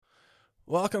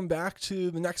Welcome back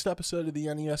to the next episode of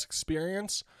the NES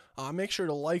Experience. Make sure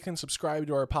to like and subscribe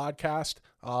to our podcast.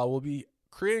 We'll be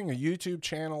creating a YouTube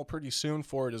channel pretty soon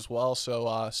for it as well,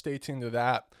 so stay tuned to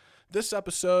that. This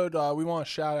episode, we want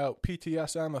to shout out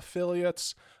PTSM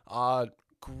Affiliates.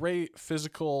 Great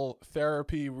physical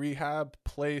therapy rehab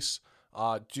place.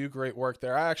 Do great work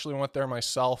there. I actually went there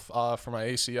myself for my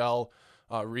ACL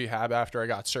rehab after I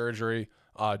got surgery.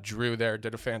 Drew there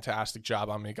did a fantastic job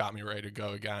on me, got me ready to go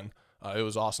again. It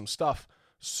was awesome stuff.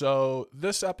 So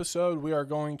this episode, we are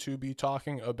going to be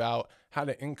talking about how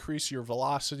to increase your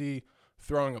velocity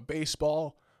throwing a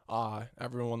baseball.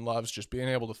 Everyone loves just being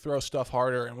able to throw stuff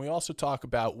harder. And we also talk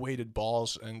about weighted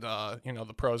balls and,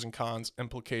 the pros and cons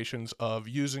implications of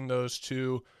using those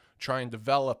to try and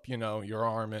develop, your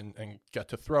arm and get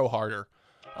to throw harder.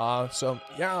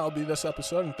 I'll be this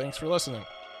episode, and thanks for listening.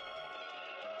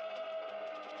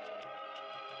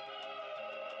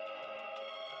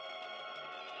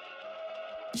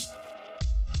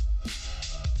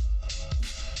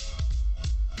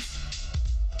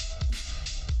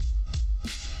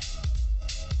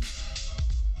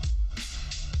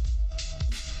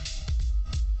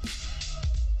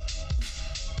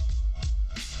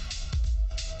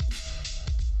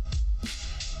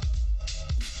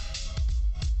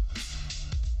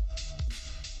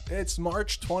 It's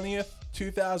March 20th,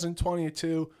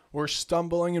 2022. We're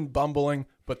stumbling and bumbling,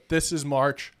 but this is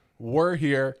March. We're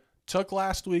here. Took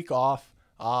last week off.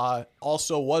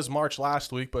 Also was March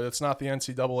last week, but it's not the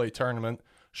NCAA tournament.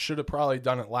 Should have probably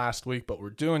done it last week, but we're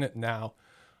doing it now.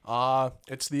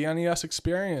 It's the NES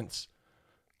Experience.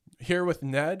 Here with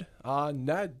Ned.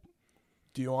 Ned,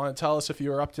 do you want to tell us if you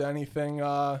were up to anything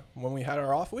when we had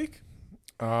our off week?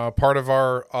 Part of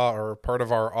our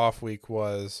off week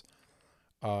was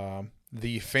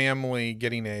the family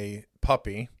getting a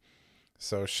puppy.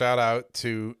 So shout out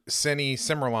to Cinny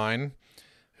Simmerline,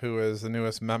 who is the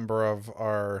newest member of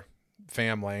our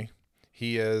family.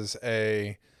 He is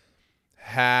a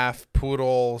half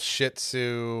poodle Shih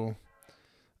Tzu.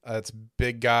 It's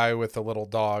big guy with a little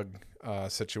dog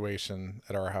situation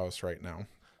at our house right now.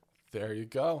 There you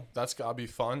go. That's gotta be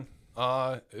fun.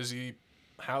 Is he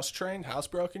house trained,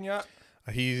 housebroken yet?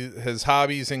 His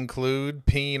hobbies include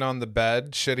peeing on the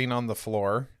bed, shitting on the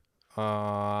floor,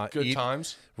 Good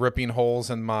times. ripping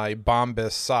holes in my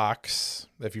Bombas socks.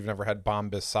 If you've never had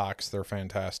Bombas socks, they're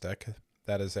fantastic.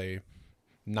 That is a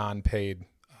non-paid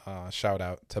shout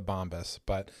out to Bombas.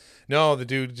 But no, the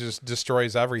dude just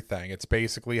destroys everything. It's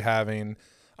basically having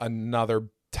another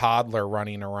toddler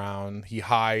running around. He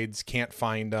hides, can't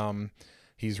find him.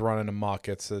 He's running amok.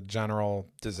 It's a general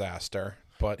disaster.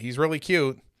 But he's really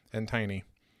cute and tiny.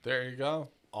 There you go.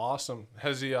 Awesome.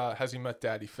 Has he met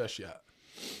Daddy Fish yet?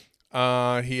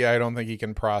 I don't think he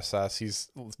can process. He's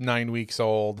 9 weeks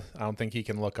old. I don't think he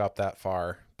can look up that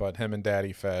far. But him and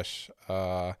Daddy Fish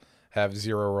have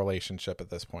zero relationship at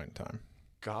this point in time.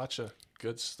 Gotcha.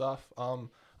 Good stuff. On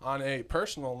a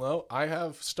personal note, I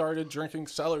have started drinking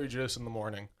celery juice in the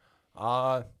morning.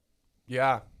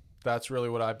 Yeah, that's really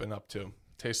what I've been up to.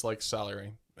 Tastes like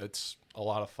celery. It's a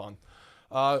lot of fun.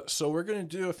 So we're going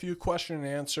to do a few question and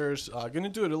answers. Going to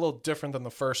do it a little different than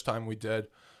the first time we did.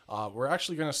 We're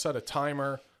actually going to set a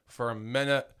timer for a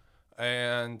minute.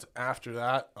 And after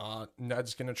that,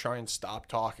 Ned's going to try and stop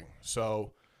talking.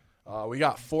 So we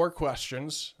got 4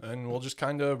 questions, and we'll just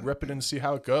kind of rip it and see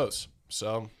how it goes.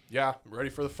 So, yeah, ready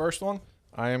for the first one?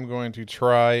 I am going to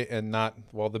try and not...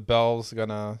 Well, the bell's going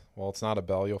to... Well, it's not a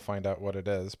bell. You'll find out what it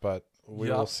is. But we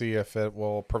will see if it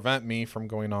will prevent me from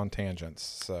going on tangents.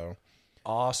 So...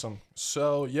 Awesome.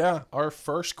 So, yeah, our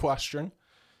first question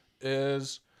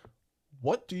is,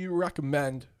 what do you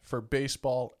recommend for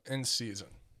baseball in season?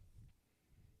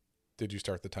 Did you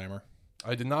start the timer?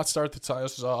 I did not start the timer,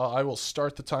 so I will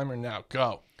start the timer now.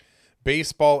 Go.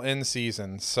 Baseball in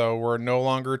season. So we're no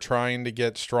longer trying to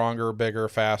get stronger, bigger,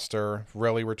 faster.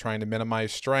 Really, we're trying to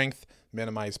minimize strength,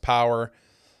 minimize power,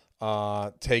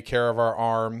 take care of our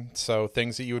arm. So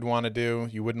things that you would want to do,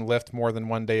 you wouldn't lift more than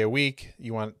 1 day a week.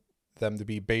 You want them to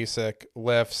be basic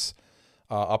lifts,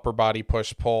 upper body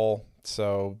push-pull,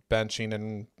 so benching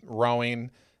and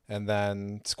rowing, and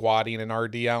then squatting and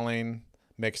RDLing,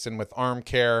 mixed in with arm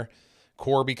care.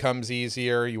 Core becomes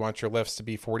easier. You want your lifts to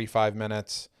be 45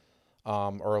 minutes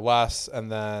or less,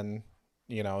 and then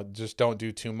just don't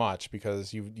do too much,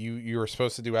 because you're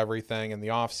supposed to do everything in the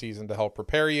off season to help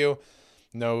prepare you.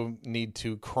 No need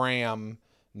to cram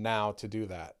now to do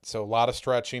that. So a lot of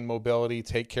stretching, mobility,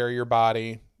 take care of your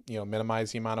body,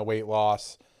 minimize the amount of weight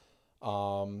loss.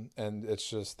 And it's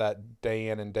just that day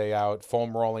in and day out,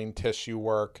 foam rolling, tissue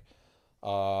work,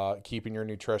 keeping your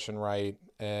nutrition right,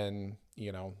 and,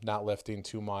 not lifting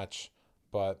too much.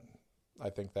 But I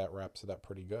think that wraps it up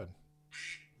pretty good.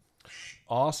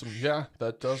 Awesome. Yeah,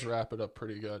 that does wrap it up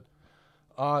pretty good.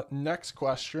 Next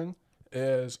question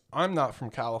is, I'm not from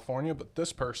California, but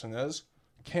this person is.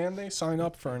 Can they sign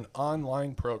up for an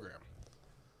online program?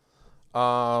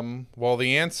 Well,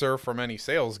 the answer from any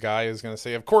sales guy is going to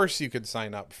say, of course you could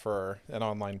sign up for an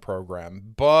online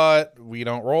program, but we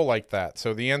don't roll like that.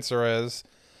 So the answer is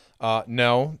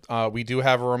no. We do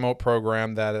have a remote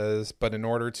program but in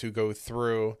order to go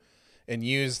through and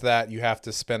use that, you have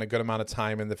to spend a good amount of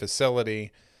time in the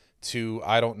facility to,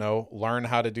 I don't know, learn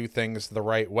how to do things the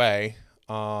right way,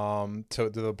 to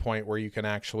the point where you can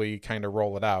actually kind of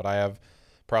roll it out. I have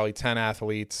probably 10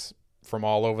 athletes from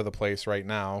all over the place right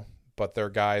now, but they're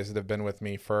guys that have been with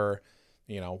me for,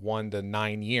 1 to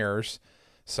 9 years.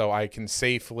 So I can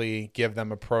safely give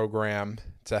them a program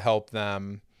to help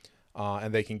them,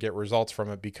 and they can get results from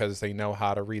it because they know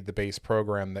how to read the base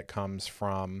program that comes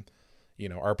from,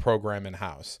 our program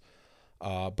in-house.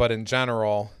 But in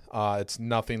general, it's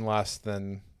nothing less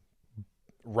than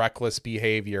reckless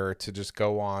behavior to just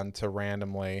go on to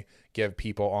randomly give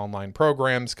people online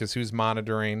programs, because who's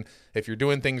monitoring if you're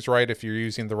doing things right, if you're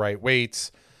using the right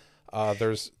weights?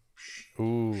 There's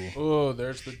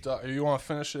the duck. You want to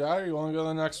finish it out, or you want to go to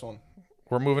the next one?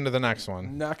 We're moving to the next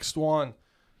one. Next one.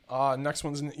 Next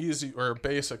one's an easy or a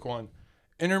basic one.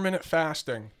 Intermittent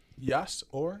fasting, yes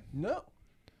or no?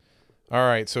 All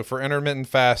right. So for intermittent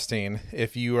fasting,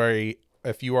 if you are a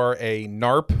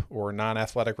NARP or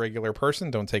non-athletic regular person,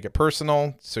 don't take it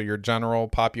personal. So your general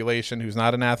population who's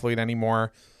not an athlete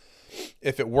anymore,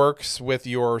 if it works with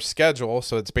your schedule,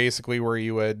 so it's basically where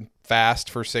you would fast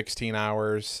for 16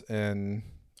 hours you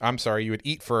would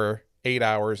eat for 8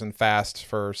 hours and fast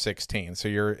for 16. So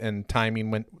you're in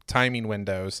timing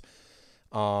windows.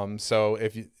 So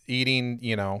if you eating,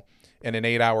 in an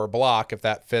 8-hour block, if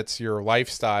that fits your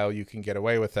lifestyle, you can get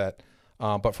away with it.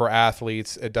 But for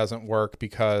athletes, it doesn't work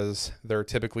because they're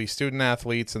typically student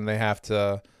athletes and they have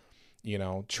to,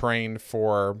 train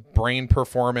for brain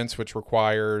performance, which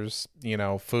requires,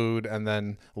 food, and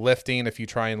then lifting. If you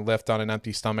try and lift on an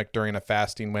empty stomach during a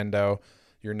fasting window,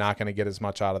 you're not going to get as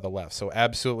much out of the lift. So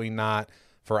absolutely not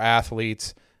for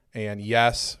athletes. And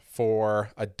yes, for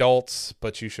adults,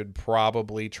 but you should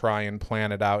probably try and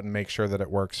plan it out and make sure that it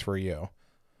works for you.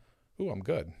 Ooh, I'm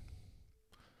good.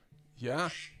 Yeah,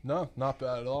 no, not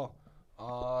bad at all.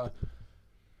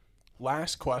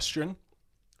 Last question.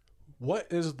 What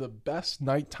is the best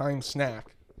nighttime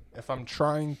snack if I'm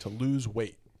trying to lose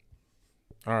weight?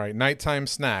 All right, nighttime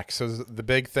snacks. So the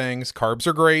big things, carbs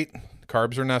are great.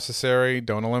 Carbs are necessary.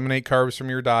 Don't eliminate carbs from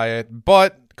your diet,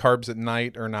 but carbs at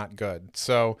night are not good.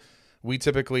 So we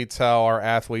typically tell our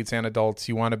athletes and adults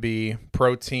you want to be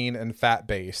protein and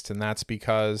fat-based, and that's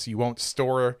because you won't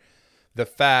store the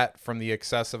fat from the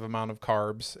excessive amount of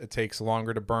carbs. It takes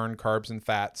longer to burn carbs and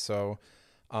fat, so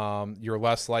you're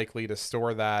less likely to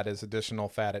store that as additional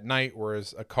fat at night,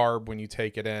 whereas a carb, when you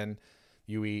take it in,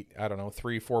 you eat,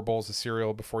 3-4 bowls of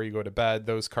cereal before you go to bed.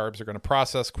 Those carbs are going to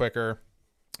process quicker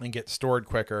and get stored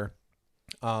quicker,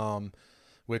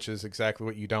 which is exactly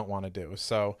what you don't want to do.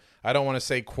 So I don't want to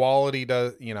say quality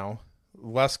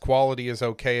less quality is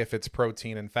okay if it's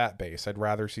protein and fat based. I'd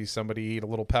rather see somebody eat a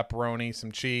little pepperoni,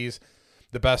 some cheese.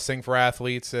 The best thing for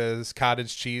athletes is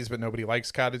cottage cheese, but nobody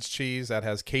likes cottage cheese. That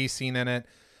has casein in it,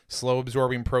 slow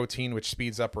absorbing protein, which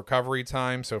speeds up recovery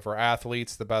time. So for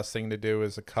athletes, the best thing to do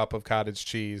is a cup of cottage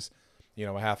cheese,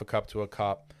 a half a cup to a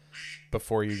cup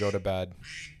before you go to bed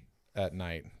at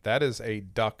night. That is a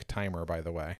duck timer, by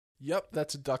the way. Yep,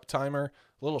 that's a duck timer.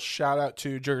 A little shout out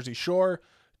to Jersey Shore,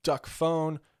 Duck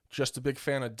Phone. Just a big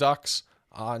fan of ducks.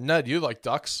 Ned, you like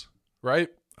ducks, right?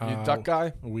 You a duck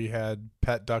guy? We had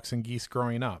pet ducks and geese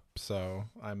growing up, so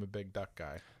I'm a big duck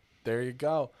guy. There you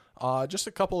go. Just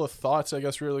a couple of thoughts, I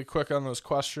guess, really quick on those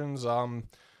questions.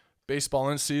 Baseball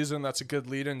in season, that's a good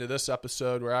lead into this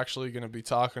episode. We're actually going to be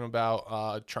talking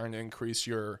about trying to increase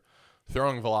your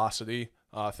throwing velocity,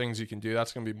 things you can do.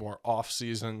 That's going to be more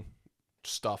off-season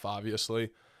stuff, obviously.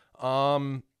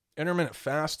 Intermittent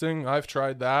fasting, I've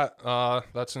tried that.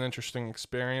 That's an interesting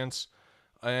experience.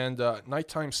 And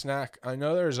nighttime snack, I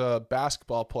know there's a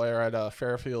basketball player at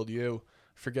Fairfield U,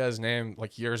 forget his name,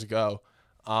 like years ago.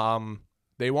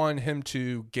 They wanted him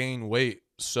to gain weight,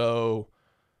 so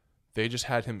they just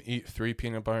had him eat 3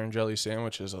 peanut butter and jelly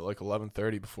sandwiches at like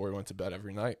 11:30 before he went to bed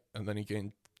every night, and then he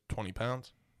gained 20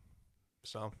 pounds.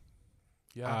 So,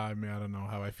 yeah. I don't know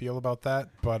how I feel about that,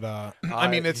 but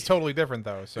it's totally different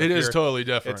though. So it is totally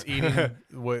different. It's eating.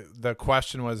 The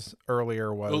question was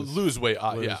earlier was lose weight.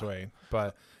 Lose weight,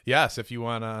 but yes, if you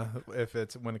wanna, if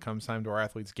it's when it comes time to our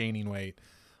athletes gaining weight,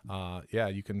 yeah,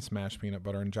 you can smash peanut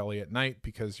butter and jelly at night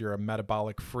because you're a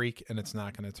metabolic freak and it's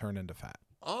not going to turn into fat.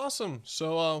 Awesome.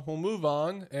 So we'll move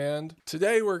on. And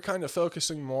today we're kind of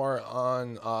focusing more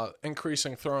on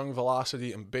increasing throwing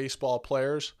velocity in baseball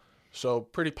players. So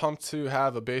pretty pumped to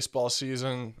have a baseball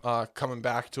season coming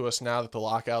back to us now that the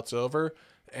lockout's over.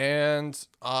 And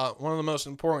one of the most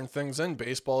important things in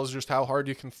baseball is just how hard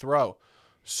you can throw.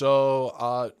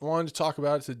 So wanted to talk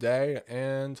about it today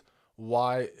and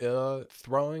why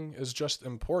throwing is just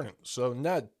important. So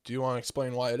Ned, do you want to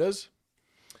explain why it is?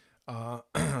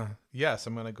 Yes,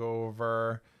 I'm going to go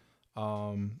over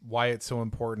why it's so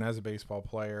important as a baseball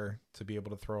player to be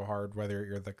able to throw hard, whether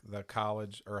you're the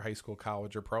college or high school,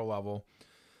 college, or pro level.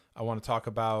 I want to talk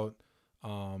about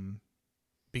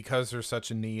because there's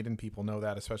such a need, and people know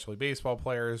that, especially baseball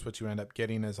players, what you end up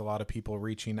getting is a lot of people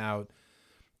reaching out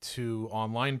to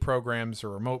online programs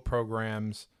or remote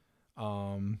programs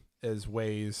as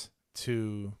ways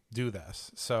to do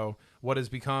this. So what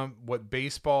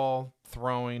baseball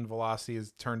throwing velocity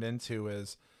has turned into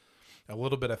is a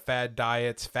little bit of fad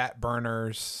diets, fat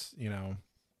burners.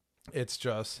 It's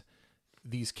just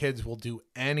these kids will do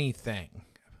anything.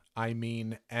 I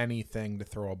mean, anything to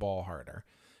throw a ball harder.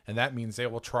 And that means they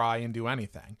will try and do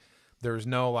anything. There's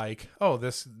no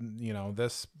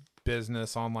this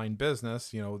business, online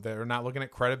business, they're not looking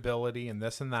at credibility and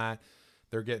this and that.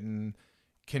 They're getting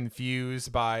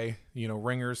confused by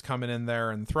ringers coming in there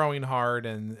and throwing hard,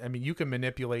 and I mean you can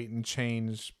manipulate and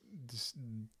change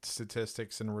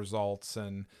statistics and results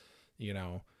and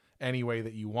any way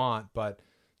that you want, but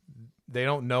they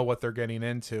don't know what they're getting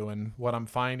into. And what I'm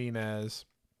finding is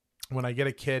when I get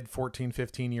a kid 14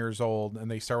 15 years old and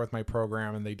they start with my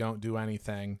program and they don't do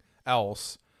anything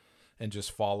else and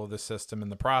just follow the system in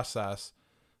the process,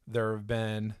 there have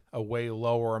been a way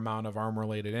lower amount of arm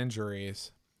related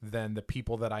injuries than the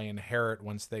people that I inherit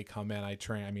once they come in. I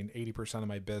train, 80% of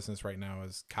my business right now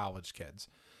is college kids,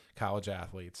 college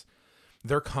athletes.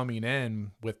 They're coming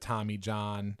in with Tommy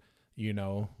John,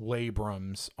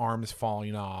 labrums, arms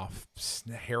falling off,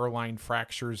 hairline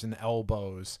fractures in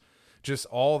elbows, just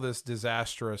all this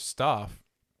disastrous stuff.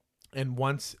 And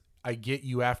once I get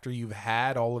you after you've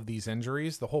had all of these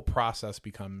injuries, the whole process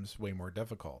becomes way more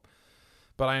difficult.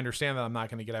 But I understand that I'm not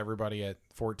going to get everybody at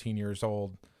 14 years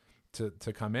old to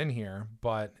come in here,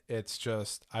 but it's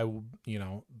just,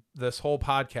 this whole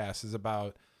podcast is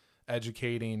about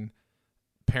educating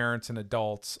parents and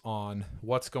adults on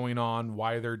what's going on,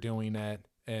 why they're doing it,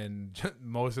 and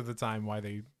most of the time why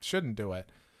they shouldn't do it,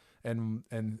 and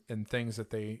things that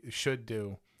they should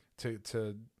do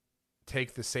to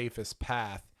take the safest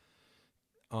path.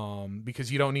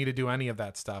 Because you don't need to do any of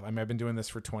that stuff. I've been doing this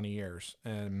for 20 years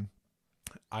and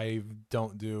I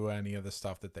don't do any of the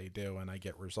stuff that they do, and I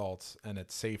get results, and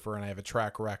it's safer, and I have a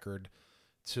track record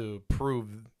to prove,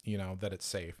 that it's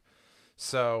safe.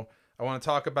 So I want to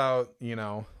talk about,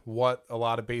 what a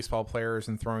lot of baseball players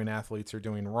and throwing athletes are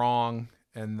doing wrong.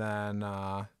 And then,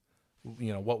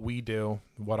 what we do,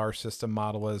 what our system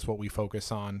model is, what we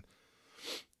focus on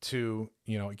to,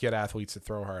 get athletes to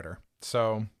throw harder.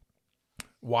 So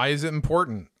why is it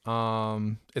important?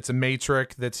 It's a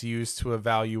metric that's used to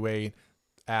evaluate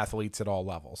athletes at all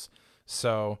levels.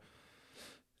 So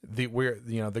the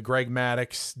Greg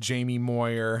Maddux, Jamie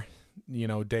Moyer,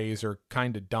 days are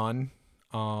kind of done.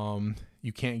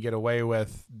 You can't get away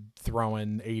with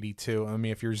throwing 82.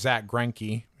 If you're Zach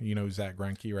Greinke, Zach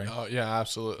Greinke, right? Oh yeah,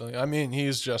 absolutely.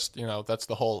 He's just, that's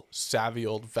the whole savvy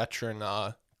old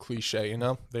veteran cliche,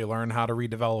 They learn how to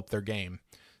redevelop their game.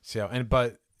 So,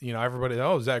 but everybody,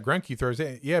 Zach Greinke throws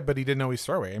it. Yeah, but he didn't always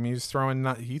throw it.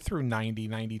 He threw 90,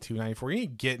 92, 94. He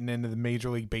ain't getting into the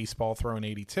Major League Baseball throwing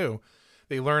 82.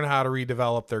 They learn how to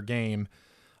redevelop their game,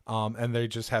 and they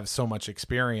just have so much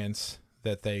experience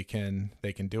that they can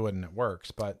do it and it works.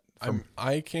 But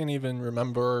I can't even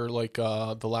remember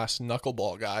the last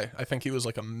knuckleball guy. I think he was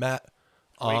like a Met.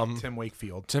 Tim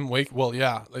Wakefield. Well,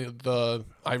 yeah,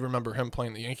 I remember him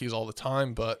playing the Yankees all the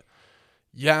time, but.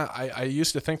 Yeah, I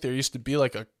used to think there used to be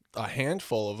like a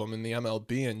handful of them in the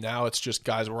MLB, and now it's just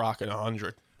guys rocking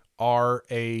 100.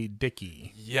 R.A.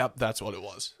 Dickey. Yep, that's what it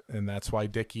was. And that's why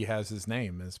Dickey has his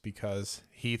name, is because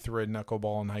he threw a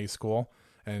knuckleball in high school.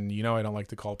 And I don't like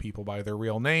to call people by their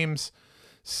real names.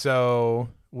 So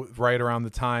right around the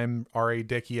time R.A.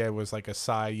 Dickey was like a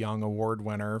Cy Young Award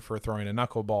winner for throwing a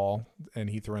knuckleball, and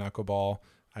he threw a knuckleball,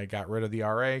 I got rid of the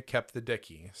R.A., kept the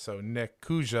Dickey. So Nick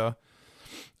Kuja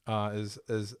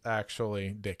is actually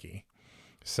Dickey.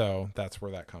 So that's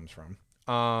where that comes from.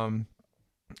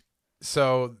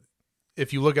 So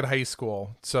if you look at high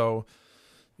school,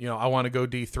 I want to go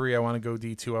D3, I want to go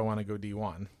D2, I want to go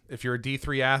D1. If you're a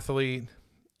D3 athlete,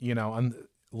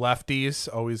 lefties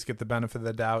always get the benefit of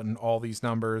the doubt in all these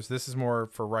numbers. This is more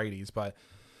for righties, but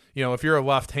if you're a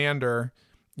left-hander,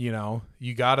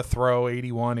 you got to throw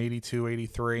 81, 82,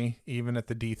 83, even at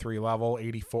the D3 level,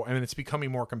 84. I mean, it's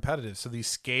becoming more competitive. So these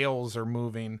scales are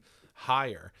moving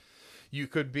higher. You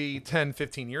could be 10,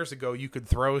 15 years ago, you could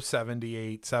throw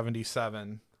 78,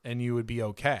 77, and you would be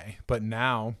okay. But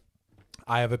now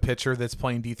I have a pitcher that's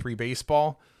playing D3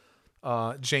 baseball.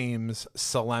 James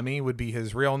Salemi would be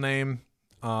his real name.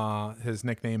 His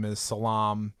nickname is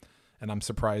Salam, and I'm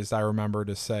surprised I remember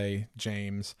to say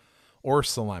James or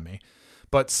Salemi.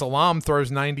 But Salam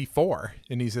throws 94,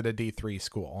 and he's at a D3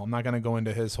 school. I'm not going to go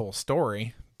into his whole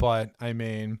story, but I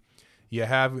mean,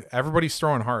 everybody's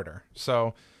throwing harder.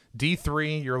 So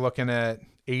D3, you're looking at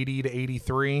 80 to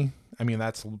 83. I mean,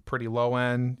 that's pretty low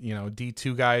end.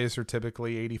 D2 guys are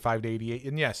typically 85 to 88.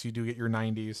 And yes, you do get your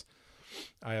 90s.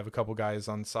 I have a couple guys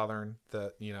on Southern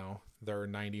that, they're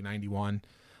 90, 91.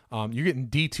 You're getting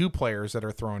D2 players that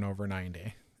are throwing over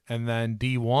 90. And then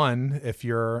D1, if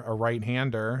you're a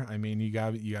right-hander, I mean, you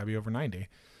got to be over 90.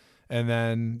 And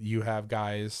then you have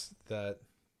guys that,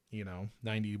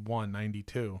 91,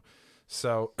 92.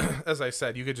 So, as I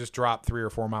said, you could just drop 3 or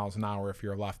 4 miles an hour if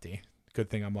you're a lefty. Good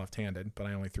thing I'm left-handed, but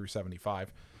I only threw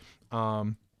 75.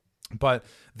 But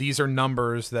these are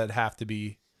numbers that have to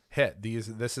be hit.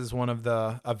 This is one of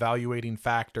the evaluating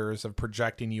factors of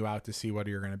projecting you out to see what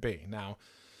you're going to be. Now,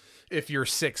 if you're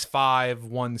 6'5",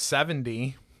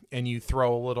 170, and you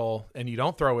throw a little, and you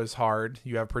don't throw as hard,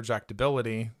 you have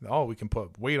projectability. Oh, we can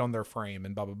put weight on their frame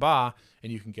and blah, blah, blah, and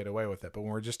you can get away with it. But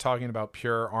when we're just talking about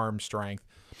pure arm strength,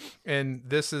 and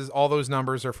all those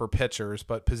numbers are for pitchers,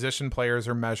 but position players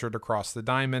are measured across the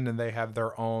diamond, and they have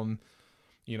their own,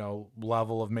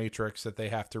 level of matrix that they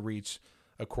have to reach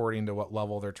according to what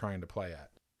level they're trying to play at.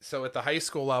 So at the high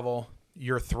school level,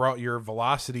 your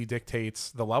velocity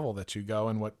dictates the level that you go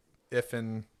and if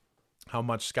and how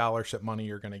much scholarship money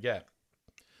you're going to get.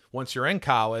 Once you're in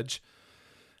college,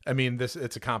 I mean,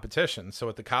 it's a competition. So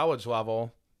at the college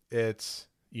level, it's,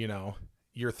 you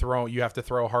have to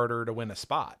throw harder to win a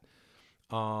spot,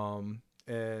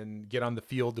 and get on the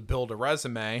field to build a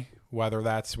resume, whether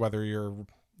your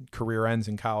career ends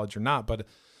in college or not. But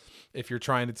if you're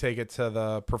trying to take it to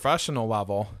the professional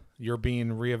level, you're being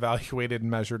reevaluated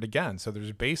and measured again. So there's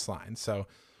a baseline. So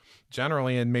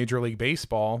generally in Major League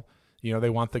Baseball, they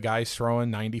want the guys throwing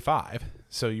 95.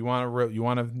 So you want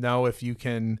to know if you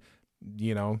can,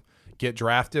 get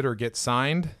drafted or get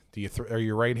signed. Are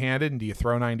you right-handed and do you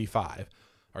throw 95?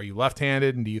 Are you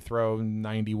left-handed and do you throw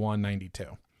 91,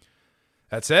 92?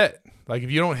 That's it. Like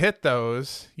if you don't hit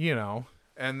those,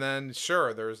 and then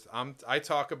sure, I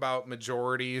talk about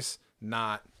majorities,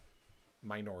 not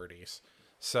minorities.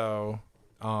 So,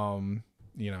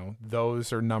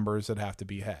 those are numbers that have to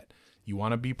be hit. You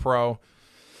want to be pro,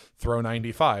 throw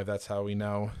 95. That's how we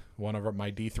know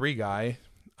my D3 guy,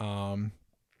 and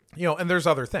there's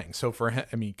other things. So for him,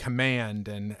 I mean, command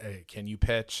and can you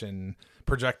pitch and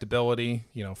projectability,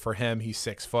 for him, he's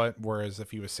 6 foot. Whereas if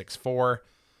he was 6'4",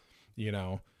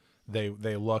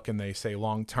 they look and they say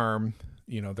long-term,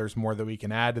 there's more that we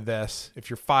can add to this. If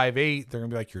you're 5'8", they're gonna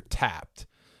be like, you're tapped,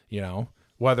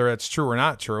 whether it's true or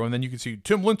not true. And then you can see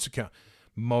Tim Lincecum.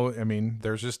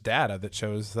 There's just data that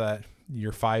shows that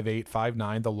you're 5'8",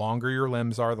 5'9", the longer your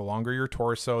limbs are, the longer your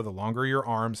torso, the longer your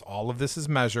arms, all of this is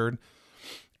measured.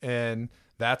 And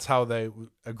that's how they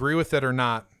agree with it or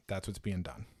not. That's what's being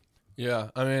done. Yeah.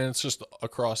 I mean, it's just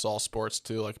across all sports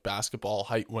too, like basketball,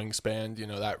 height, wingspan,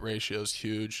 that ratio is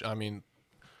huge. I mean,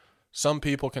 some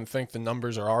people can think the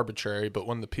numbers are arbitrary, but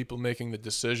when the people making the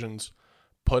decisions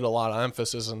put a lot of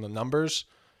emphasis on the numbers,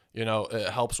 it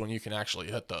helps when you can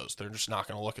actually hit those. They're just not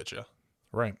going to look at you.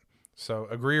 Right. So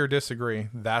agree or disagree,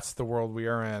 that's the world we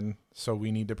are in. So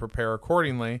we need to prepare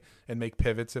accordingly and make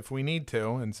pivots if we need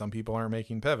to. And some people aren't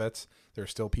making pivots.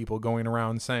 There's still people going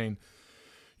around saying,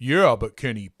 yeah, but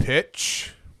can he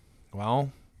pitch?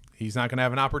 Well, he's not going to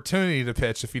have an opportunity to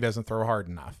pitch if he doesn't throw hard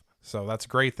enough. So that's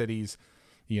great that he's,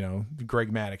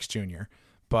 Greg Maddux Jr.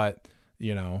 But,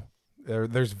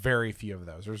 there's very few of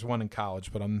those. There's one in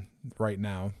college, but I'm right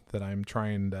now that I'm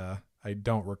trying to, I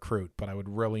don't recruit, but I would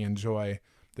really enjoy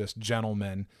this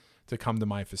gentleman to come to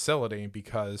my facility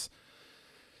because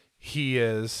he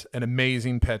is an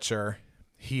amazing pitcher.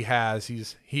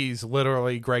 He's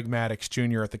literally Greg Maddux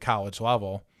Jr. at the college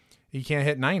level. He can't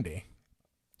hit 90.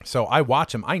 So I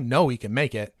watch him. I know he can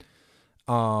make it.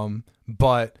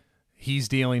 But he's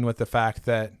dealing with the fact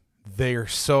that they're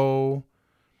so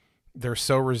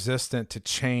resistant to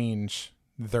change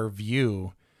their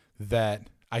view that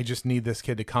I just need this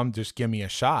kid to come just give me a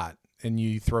shot. And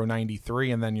you throw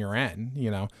 93 and then you're in,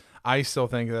 I still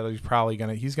think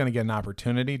that he's gonna get an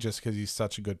opportunity just because he's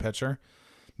such a good pitcher.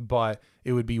 But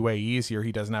it would be way easier.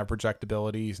 He doesn't have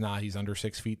projectability. He's under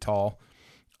 6 feet tall.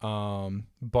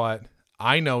 But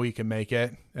I know he can make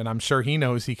it, and I'm sure he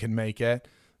knows he can make it,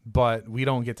 but we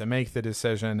don't get to make the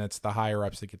decision. It's the higher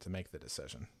ups that get to make the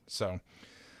decision. So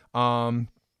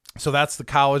that's the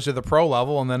college to the pro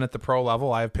level. And then at the pro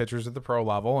level, I have pitchers at the pro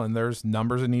level, and there's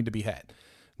numbers that need to be hit.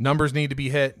 Numbers need to be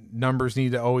hit. Numbers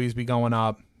need to always be going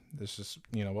up. This is,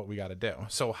 what we got to do.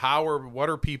 So what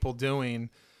are people doing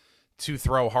to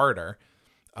throw harder,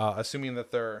 assuming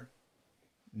that they're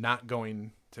not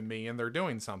going to me and they're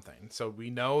doing something? So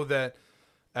we know that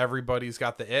everybody's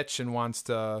got the itch and wants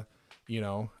to,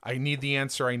 I need the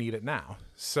answer. I need it now.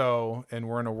 So, and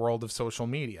we're in a world of social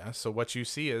media. So what you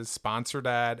see is sponsored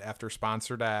ad after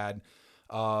sponsored ad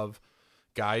of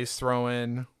guys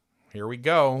throwing, here we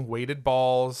go, weighted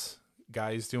balls,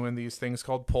 guys doing these things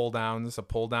called pull downs. A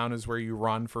pull down is where you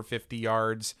run for 50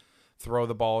 yards, throw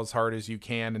the ball as hard as you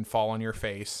can and fall on your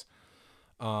face.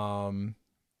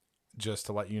 Just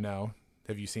to let you know.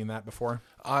 Have you seen that before?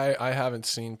 I haven't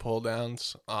seen pull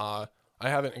downs. I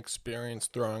haven't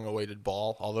experienced throwing a weighted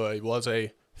ball, although I was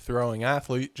a throwing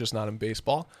athlete, just not in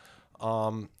baseball.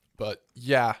 But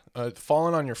yeah,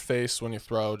 falling on your face when you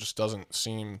throw just doesn't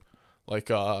seem like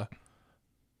a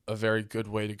very good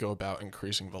way to go about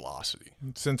increasing velocity.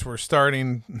 Since we're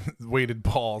starting weighted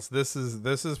balls, this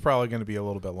is probably going to be a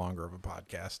little bit longer of a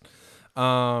podcast.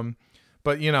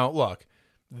 But look,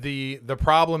 the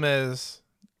problem is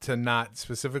to not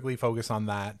specifically focus on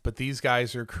that, but these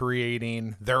guys are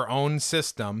creating their own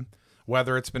system,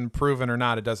 whether it's been proven or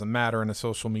not, it doesn't matter in a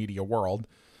social media world.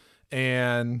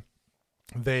 And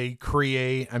they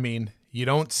create, you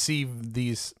don't see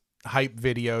these hype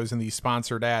videos and these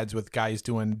sponsored ads with guys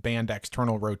doing band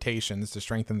external rotations to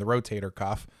strengthen the rotator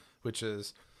cuff, which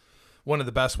is one of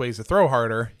the best ways to throw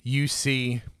harder. You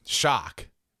see shock,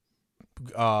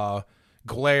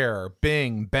 glare,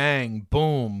 bing, bang,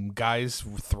 boom, guys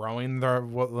throwing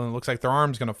what looks like their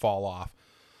arm's going to fall off.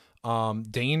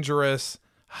 Dangerous,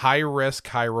 high risk,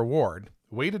 high reward.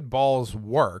 Weighted balls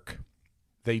work.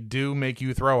 They do make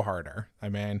you throw harder. I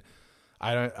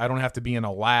don't have to be in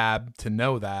a lab to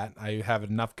know that. I have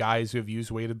enough guys who have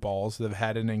used weighted balls that have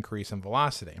had an increase in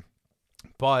velocity.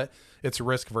 But it's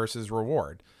risk versus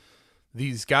reward.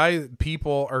 These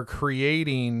people are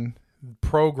creating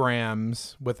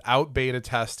programs without beta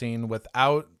testing,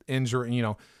 without injury.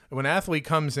 When an athlete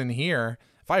comes in here,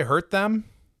 if I hurt them,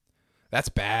 that's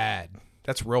bad.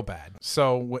 That's real bad.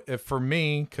 So if for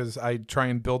me, because I try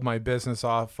and build my business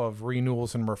off of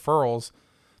renewals and referrals,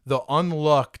 the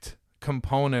unlooked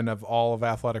component of all of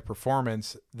athletic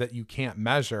performance that you can't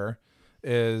measure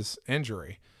is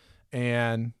injury.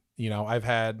 And, I've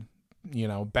had,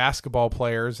 basketball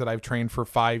players that I've trained for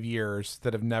 5 years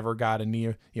that have never got a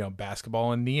knee,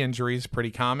 basketball and knee injuries,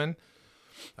 pretty common.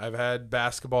 I've had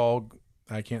basketball,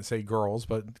 I can't say girls,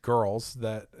 but girls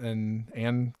that,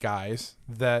 and guys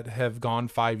that have gone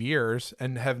 5 years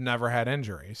and have never had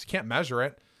injuries. You can't measure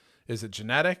it. Is it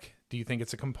genetic? Do you think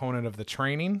it's a component of the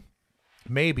training?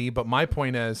 Maybe, but my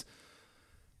point is,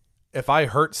 if I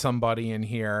hurt somebody in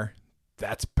here,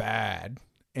 that's bad.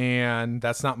 And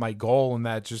that's not my goal, and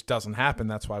that just doesn't happen.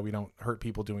 That's why we don't hurt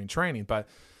people doing training. But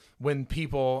when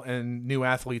people and new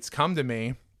athletes come to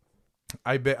me,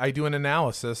 I do an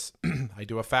analysis. I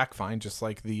do a fact find, just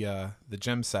like the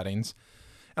gym settings,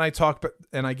 and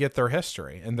I get their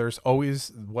history. And there's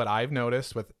always, what I've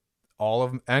noticed with all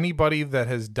of anybody that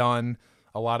has done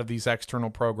a lot of these external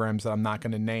programs that I'm not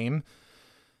going to name,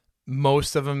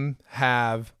 most of them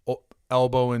have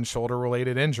elbow and shoulder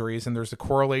related injuries, and there's a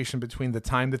correlation between the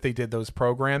time that they did those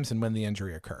programs and when the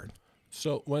injury occurred.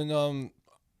 So when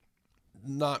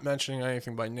not mentioning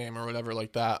anything by name or whatever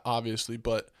like that, obviously,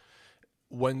 but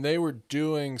when they were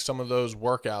doing some of those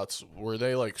workouts, were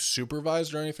they like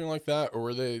supervised or anything like that, or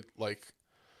were they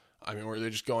were they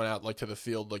just going out like to the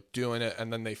field, like doing it,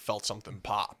 and then they felt something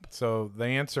pop? So the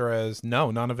answer is no,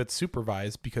 none of it's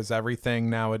supervised, because everything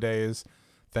nowadays,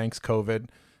 thanks COVID,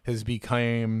 has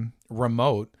become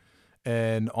remote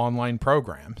and online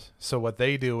programs. So what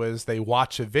they do is they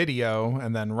watch a video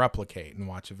and then replicate, and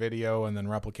watch a video and then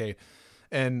replicate.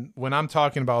 And when I'm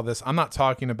talking about this, I'm not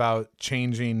talking about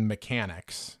changing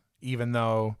mechanics, even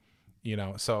though,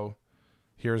 so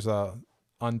here's a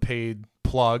unpaid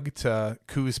plug to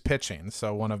Kuz Pitching.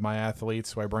 So one of my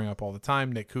athletes who I bring up all the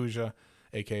time, Nick Kuja,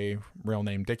 aka real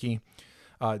name Dickie.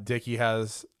 Dickie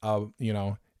has,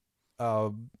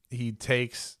 he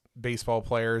takes baseball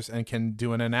players and can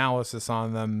do an analysis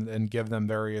on them and give them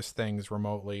various things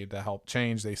remotely to help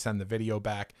change. They send the video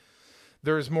back.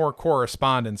 there's more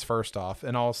correspondence first off,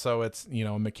 and also it's, you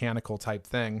know, a mechanical type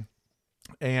thing.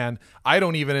 And I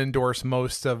don't even endorse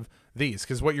most of these,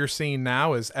 because what you're seeing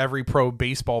now is every pro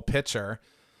baseball pitcher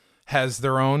has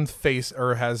their own face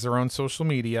or has their own social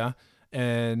media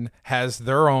and has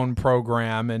their own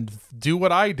program and do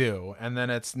what I do. And then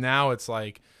it's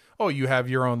like, oh, you have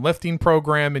your own lifting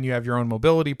program and you have your own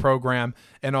mobility program,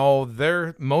 and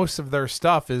most of their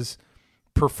stuff is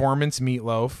Performance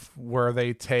Meatloaf, where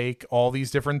they take all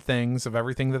these different things of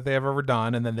everything that they have ever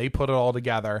done, and then they put it all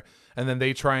together, and then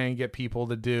they try and get people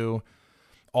to do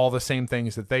all the same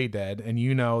things that they did. And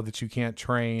you know that you can't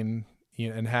train, you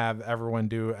know, and have everyone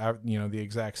do, you know, the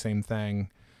exact same thing,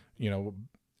 you know,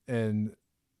 and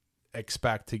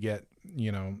expect to get,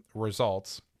 you know,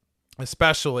 results,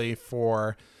 especially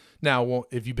for now. Well,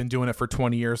 if you've been doing it for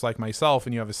 20 years like myself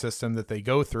and you have a system that they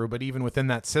go through, but even within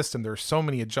that system, there's so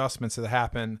many adjustments that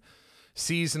happen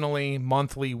seasonally,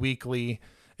 monthly, weekly,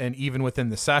 and even within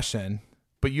the session,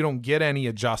 but you don't get any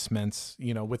adjustments,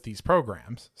 you know, with these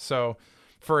programs. So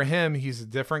for him, he's a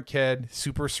different kid,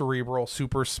 super cerebral,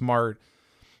 super smart,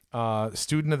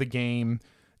 student of the game,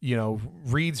 you know,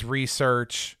 reads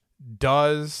research,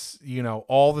 does, you know,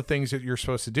 all the things that you're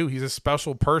supposed to do. He's a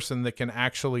special person that can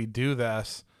actually do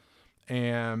this,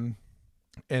 and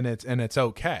it's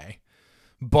okay.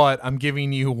 But I'm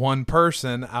giving you one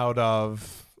person out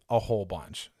of a whole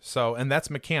bunch. So, and that's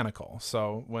mechanical.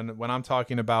 So when I'm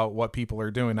talking about what people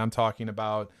are doing, I'm talking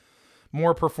about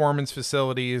more performance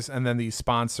facilities and then these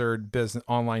sponsored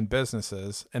online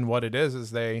businesses. And what it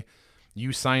is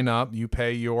you sign up, you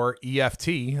pay your EFT,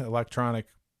 electronic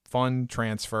fund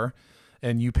transfer,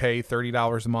 and you pay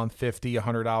 $30 a month, $50,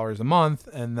 $100 a month.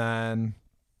 And then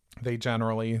they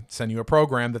generally send you a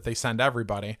program that they send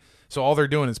everybody. So all they're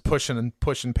doing is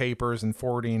pushing papers and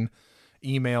forwarding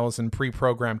emails and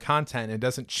pre-programmed content. It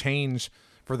doesn't change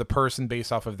for the person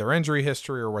based off of their injury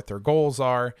history or what their goals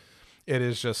are. It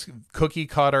is just cookie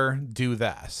cutter, do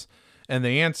this. And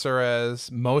the answer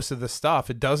is most of the stuff,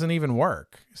 it doesn't even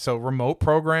work. So remote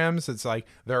programs, it's like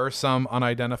there are some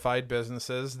unidentified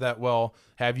businesses that will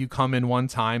have you come in one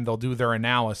time. They'll do their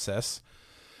analysis,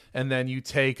 and then you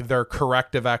take their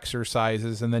corrective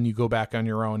exercises, and then you go back on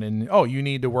your own and, oh, you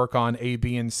need to work on A,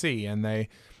 B, and C. And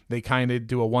they kind of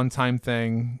do a one-time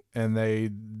thing, and they,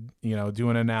 you know, do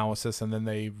an analysis, and then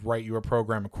they write you a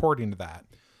program according to that.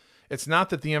 It's not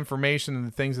that the information and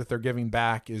the things that they're giving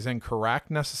back is incorrect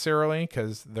necessarily,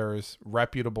 because there's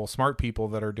reputable, smart people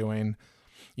that are doing,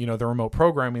 you know, the remote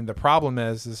programming. The problem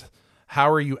is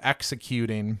how are you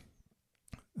executing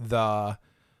the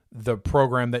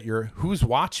program that who's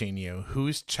watching you,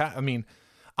 I mean,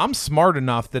 I'm smart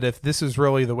enough that if this is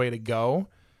really the way to go,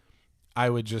 I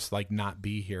would just like not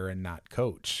be here and not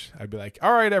coach. I'd be like,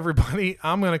 all right, everybody,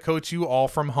 I'm going to coach you all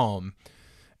from home.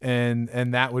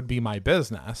 And that would be my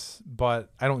business.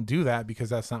 But I don't do that because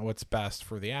that's not what's best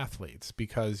for the athletes,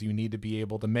 because you need to be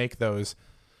able to make those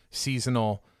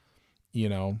seasonal, you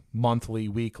know, monthly,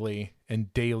 weekly,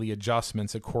 and daily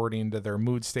adjustments according to their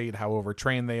mood state, how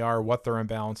overtrained they are, what their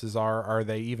imbalances are. Are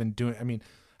they even doing, I mean,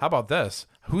 how about this?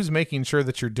 Who's making sure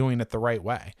that you're doing it the right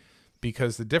way?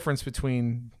 Because the difference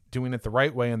between doing it the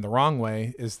right way and the wrong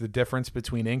way is the difference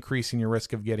between increasing your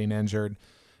risk of getting injured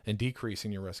and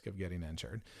decreasing your risk of getting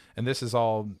injured. And this is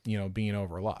all, you know, being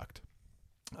overlooked.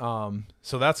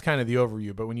 So that's kind of the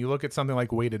overview. But when you look at something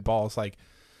like weighted balls, like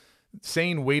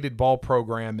saying weighted ball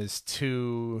program is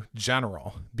too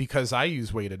general, because I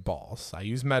use weighted balls. I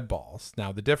use med balls.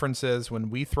 Now, the difference is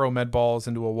when we throw med balls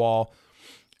into a wall,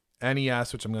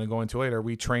 NES, which I'm going to go into later,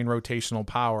 we train rotational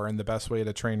power. And the best way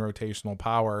to train rotational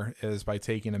power is by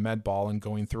taking a med ball and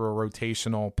going through a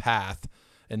rotational path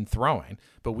and throwing.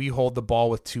 But we hold the ball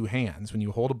with two hands. When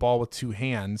you hold a ball with two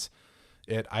hands,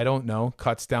 it, I don't know,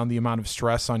 cuts down the amount of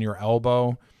stress on your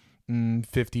elbow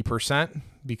 50%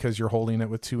 because you're holding it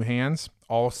with two hands.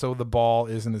 Also, the ball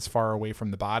isn't as far away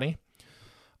from the body.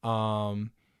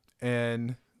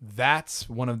 And that's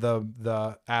one of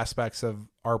the aspects of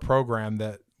our program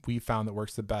that we found that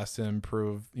works the best to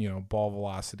improve, you know, ball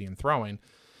velocity and throwing.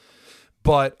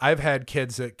 But I've had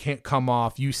kids that can't come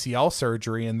off UCL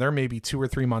surgery, and they're maybe 2 or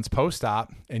 3 months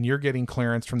post-op, and you're getting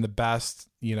clearance from the best,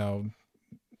 you know,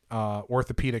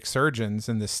 orthopedic surgeons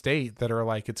in the state that are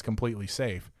like, it's completely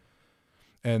safe.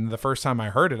 And the first time I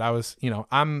heard it, I was, you know,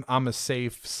 I'm a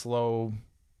safe, slow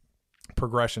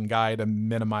progression guy to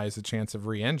minimize the chance of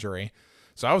re-injury.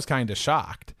 So I was kind of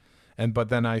shocked. But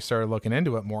then I started looking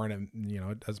into it more, and it, you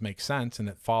know, it does make sense, and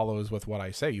it follows with what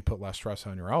I say. You put less stress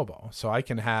on your elbow. So I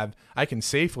can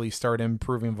safely start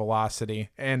improving velocity.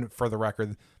 And for the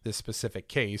record, this specific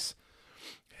case,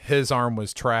 his arm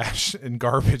was trash and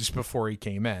garbage before he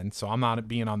came in. So I'm not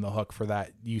being on the hook for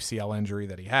that UCL injury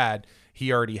that he had.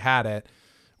 He already had it.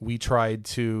 We tried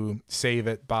to save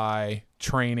it by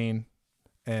training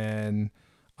and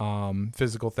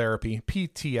physical therapy.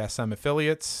 PTSM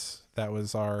affiliates, that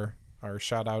was our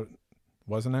shout out,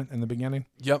 wasn't it, in the beginning?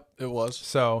 Yep, it was.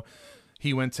 So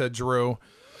he went to Drew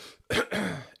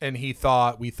and we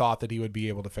thought that he would be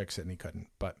able to fix it, and he couldn't.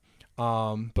 But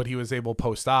he was able,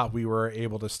 post-op, we were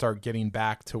able to start getting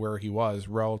back to where he was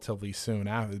relatively soon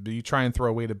after. But you try and throw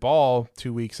a weighted ball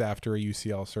 2 weeks after a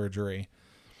UCL surgery,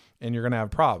 and you're going to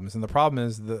have problems. And the problem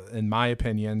is, in my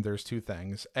opinion, there's two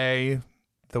things. A,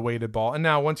 the weighted ball. And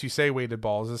now once you say weighted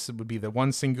balls, this would be the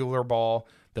one singular ball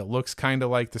that looks kind of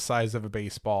like the size of a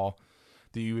baseball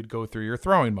that you would go through your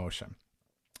throwing motion.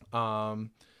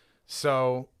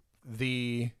 So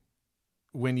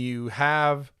when you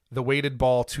have the weighted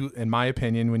ball in my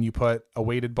opinion, when you put a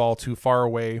weighted ball too far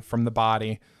away from the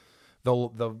body,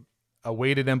 a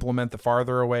weighted implement, the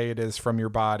farther away it is from your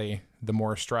body, the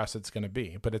more stress it's going to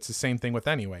be. But it's the same thing with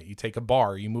any weight. You take a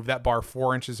bar, you move that bar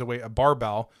 4 inches away, a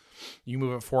barbell, you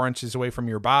move it 4 inches away from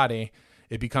your body,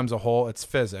 it becomes it's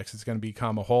physics. It's going to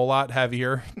become a whole lot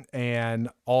heavier. And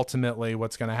ultimately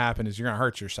what's going to happen is you're going to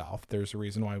hurt yourself. There's a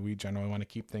reason why we generally want to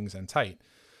keep things in tight.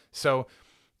 So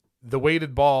the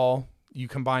weighted ball, you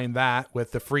combine that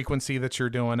with the frequency that you're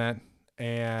doing it.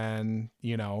 And,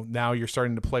 now you're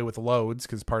starting to play with loads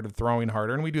because part of throwing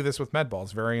harder. And we do this with med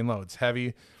balls, varying loads,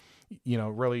 heavy,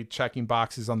 really checking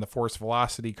boxes on the force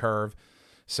velocity curve.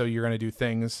 So you're going to do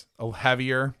things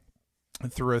heavier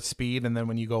through a speed. And then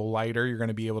when you go lighter, you're going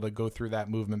to be able to go through that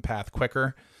movement path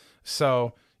quicker.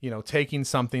 So, taking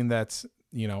something that's,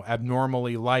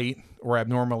 abnormally light or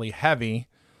abnormally heavy,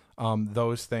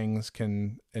 those things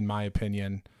can, in my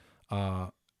opinion,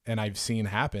 and I've seen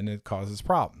happen, it causes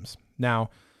problems.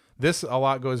 Now, this a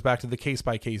lot goes back to the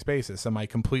case-by-case basis. Am I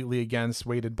completely against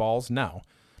weighted balls? No.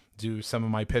 Do some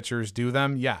of my pitchers do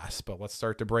them? Yes. But let's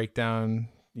start to break down,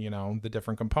 the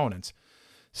different components.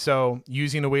 So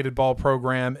using a weighted ball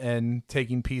program and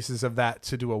taking pieces of that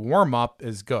to do a warm-up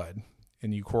is good.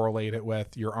 And you correlate it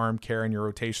with your arm care and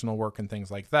your rotational work and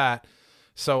things like that.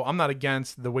 So I'm not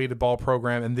against the weighted ball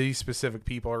program, and these specific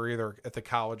people are either at the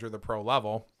college or the pro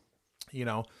level,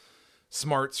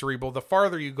 smart, cerebral. The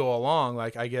farther you go along,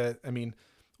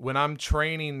 when I'm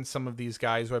training some of these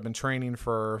guys who have been training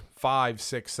for 5,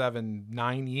 6, 7,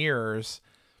 9 years,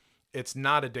 it's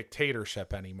not a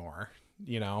dictatorship anymore.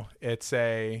 We're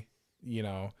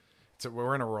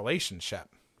in a relationship,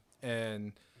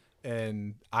 and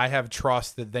I have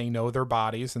trust that they know their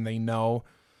bodies and they know,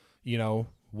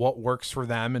 what works for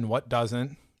them and what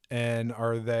doesn't. And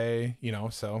are they,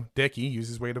 so Dickie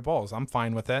uses weighted balls. I'm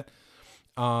fine with it.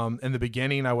 In the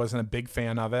beginning, I wasn't a big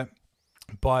fan of it,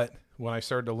 but when I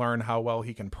started to learn how well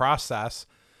he can process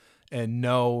and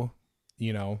know,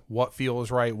 what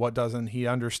feels right, what doesn't, he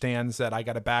understands that I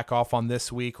got to back off on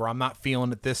this week, or I'm not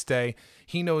feeling it this day.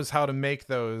 He knows how to make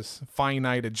those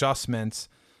finite adjustments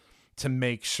to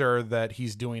make sure that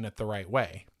he's doing it the right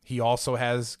way. He also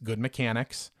has good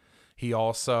mechanics. He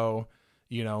also,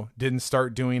 didn't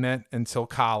start doing it until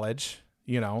college.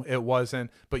 It wasn't,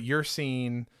 but you're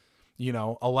seeing,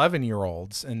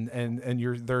 11-year-olds and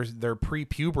they're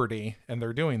pre-puberty and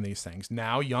they're doing these things.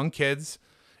 Now, young kids,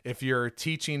 if you're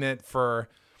teaching it for,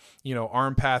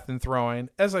 arm path and throwing,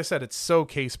 as I said, it's so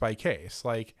case by case.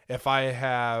 Like if I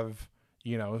have,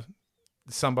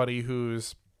 somebody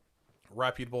who's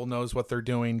reputable, knows what they're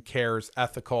doing, cares,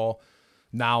 ethical,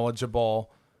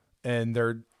 knowledgeable, and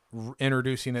they're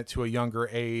introducing it to a younger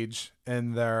age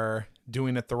and they're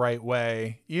doing it the right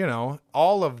way,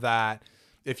 all of that,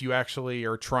 if you actually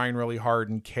are trying really hard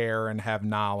and care and have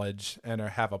knowledge and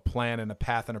have a plan and a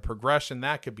path and a progression,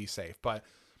 that could be safe. But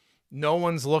no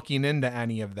one's looking into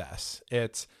any of this.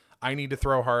 It's, I need to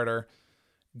throw harder,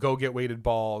 go get weighted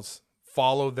balls,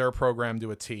 follow their program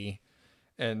to a T,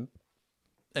 and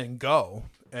go.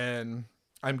 And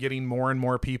I'm getting more and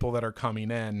more people that are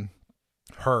coming in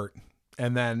hurt.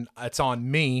 And then it's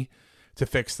on me to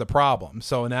fix the problem.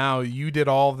 So now you did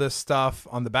all this stuff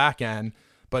on the back end,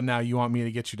 but now you want me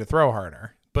to get you to throw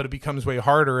harder. But it becomes way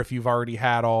harder if you've already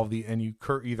had and you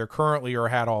either currently or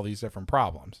had all these different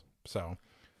problems. So,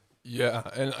 yeah.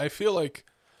 And I feel like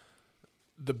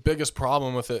the biggest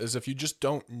problem with it is if you just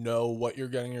don't know what you're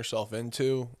getting yourself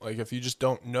into, like if you just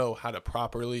don't know how to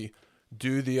properly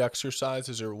do the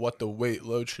exercises or what the weight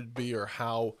load should be or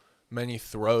how many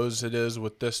throws it is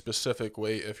with this specific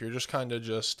weight, if you're just kind of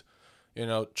just,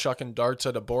 chucking darts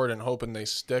at a board and hoping they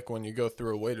stick when you go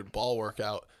through a weighted ball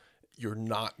workout, you're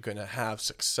not going to have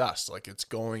success. Like it's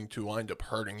going to wind up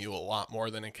hurting you a lot more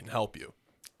than it can help you.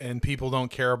 and people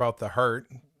don't care about the hurt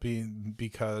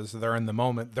because they're in the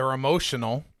moment. They're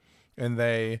emotional,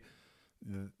 and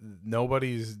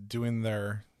nobody's doing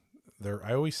their.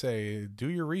 I always say, do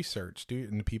your research.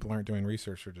 And people aren't doing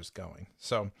research; they're just going.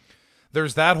 So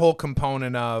there's that whole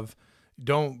component of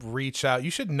don't reach out.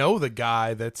 You should know the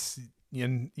guy that's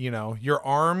in. Your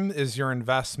arm is your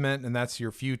investment, and that's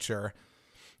your future.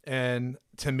 And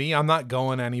to me, I'm not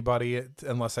going to anybody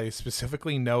unless I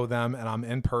specifically know them and I'm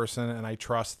in person and I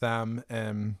trust them.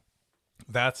 And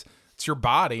it's your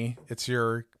body. It's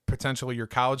potentially your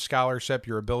college scholarship,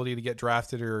 your ability to get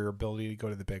drafted, or your ability to go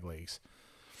to the big leagues.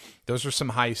 Those are some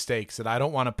high stakes that I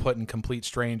don't want to put in complete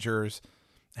strangers'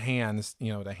 hands,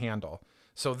 to handle.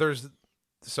 So there's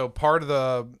part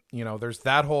of there's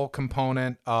that whole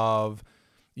component of,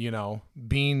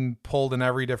 being pulled in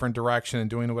every different direction and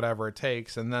doing whatever it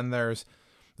takes. And then there's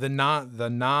the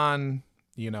non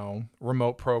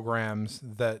remote programs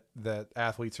that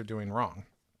athletes are doing wrong.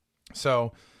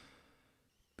 So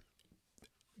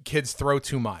kids throw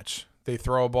too much. They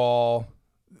throw a ball.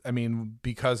 I mean,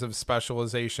 because of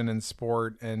specialization in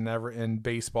sport and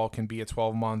baseball can be a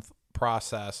 12-month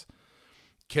process,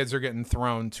 kids are getting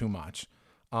thrown too much.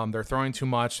 They're throwing too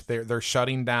much. They're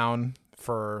shutting down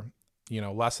for,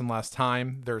 less and less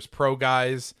time. There's pro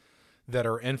guys that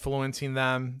are influencing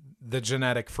them, the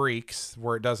genetic freaks,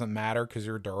 where it doesn't matter because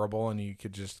you're durable and you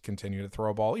could just continue to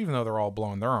throw a ball, even though they're all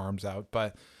blowing their arms out.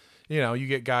 But, you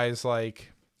get guys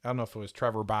like, I don't know if it was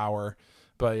Trevor Bauer,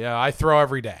 but yeah, I throw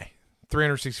every day,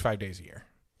 365 days a year.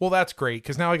 Well, that's great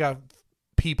because now I got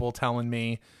people telling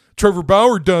me Trevor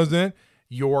Bauer doesn't.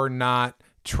 You're not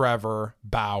Trevor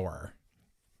Bauer.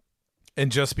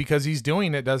 And just because he's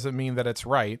doing it doesn't mean that it's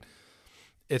right.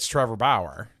 It's Trevor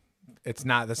Bauer. It's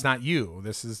not. That's not you.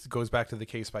 Goes back to the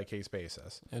case-by-case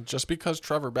basis. And just because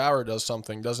Trevor Bauer does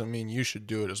something doesn't mean you should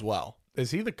do it as well.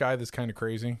 Is he the guy that's kind of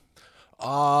crazy?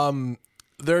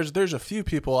 There's a few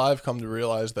people I've come to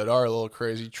realize that are a little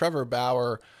crazy. Trevor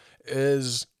Bauer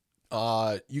is,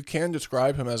 you can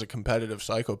describe him as a competitive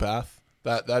psychopath.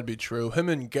 That'd be true. Him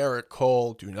and Garrett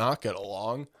Cole do not get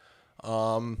along.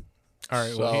 All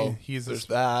right. So well, he's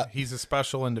a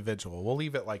special individual. We'll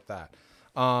leave it like that.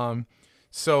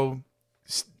 So,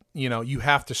 you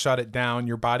have to shut it down.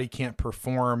 Your body can't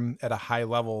perform at a high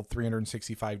level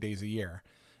 365 days a year.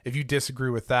 If you disagree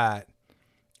with that,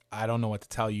 I don't know what to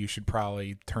tell you. You should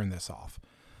probably turn this off.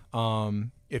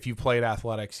 If you played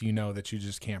athletics, you know that you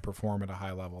just can't perform at a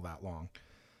high level that long.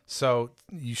 So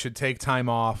you should take time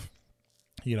off,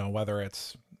 whether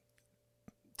it's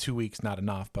 2 weeks, not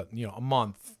enough, but, a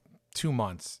month, 2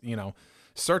 months,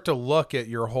 start to look at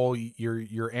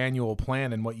your annual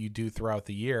plan and what you do throughout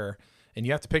the year. And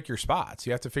you have to pick your spots.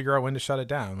 You have to figure out when to shut it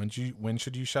down. When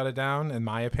should you shut it down? In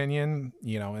my opinion,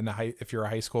 if you're a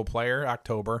high school player,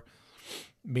 October,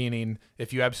 meaning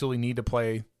if you absolutely need to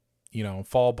play,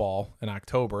 fall ball in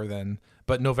October,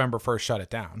 but November 1st, shut it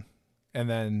down. And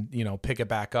then, pick it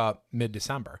back up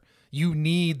mid-December. You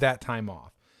need that time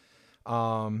off.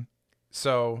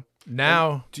 So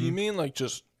now, do you mean like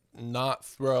just not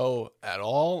throw at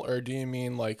all? Or do you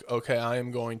mean like, okay, I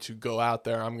am going to go out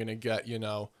there, I'm going to get,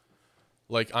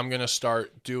 I'm going to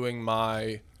start doing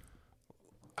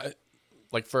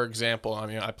for example,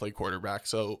 I play quarterback.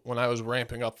 So when I was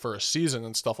ramping up for a season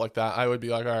and stuff like that, I would be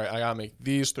like, all right, I got to make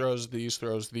these throws.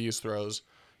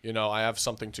 I have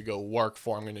something to go work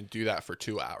for. I'm going to do that for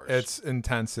 2 hours. It's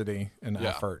intensity and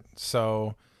effort.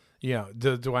 So,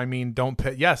 do I mean don't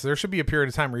pick? Yes, there should be a period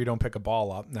of time where you don't pick a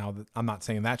ball up. Now, I'm not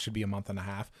saying that should be a month and a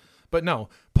half, but no,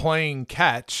 playing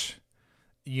catch,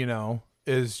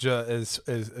 is just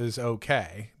is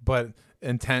okay, but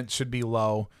intent should be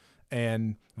low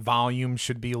and volume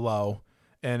should be low,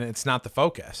 and it's not the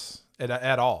focus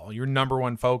at all. Your number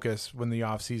one focus when the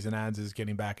off season ends is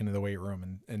getting back into the weight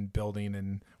room and building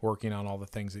and working on all the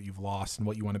things that you've lost and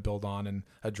what you want to build on and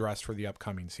address for the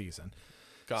upcoming season.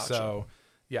 Gotcha. So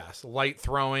yes, light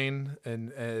throwing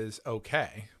is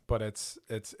okay, but it's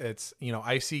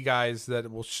I see guys that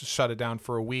will shut it down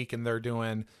for a week and they're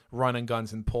doing run and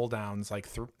guns and pull downs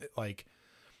like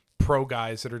pro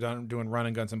guys that are doing run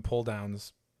and guns and pull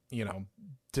downs,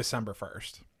 December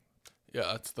 1st.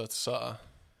 Yeah, that's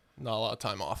not a lot of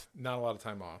time off. Not a lot of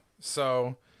time off.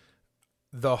 So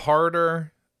the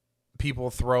harder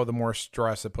people throw, the more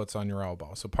stress it puts on your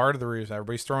elbow. So part of the reason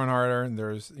everybody's throwing harder, and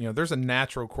there's a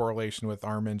natural correlation with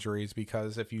arm injuries,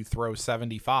 because if you throw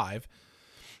 75,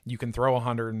 you can throw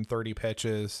 130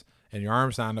 pitches and your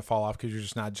arm's not going to fall off because you're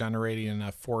just not generating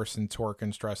enough force and torque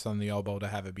and stress on the elbow to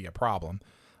have it be a problem.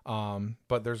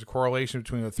 But there's a correlation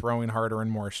between the throwing harder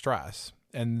and more stress.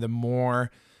 And the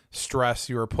more stress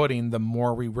you are putting, the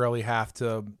more we really have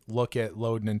to look at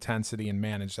load and intensity and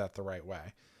manage that the right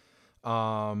way.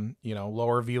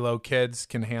 Lower velo kids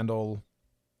can handle,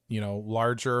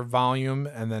 larger volume,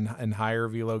 and then in higher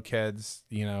velo kids,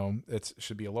 it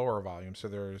should be a lower volume. So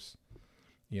there's,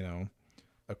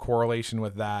 a correlation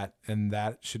with that, and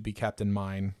that should be kept in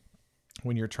mind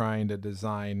when you're trying to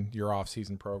design your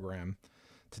off-season program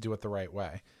to do it the right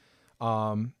way.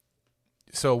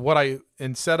 So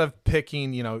instead of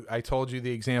picking, I told you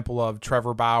the example of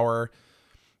Trevor Bauer,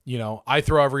 I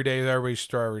throw every day, everybody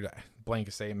should throw every day.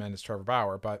 Blanket statement is Trevor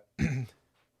Bauer, but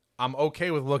I'm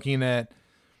okay with looking at,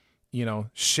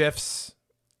 shifts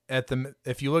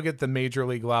if you look at the major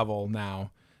league level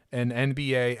now, and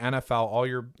NBA, NFL, all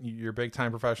your big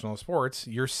time professional sports,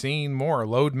 you're seeing more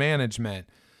load management,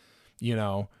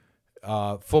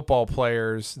 football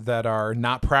players that are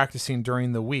not practicing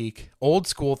during the week. Old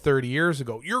school 30 years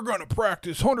ago, you're going to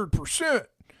practice 100%.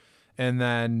 And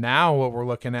then now what we're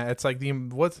looking at, it's like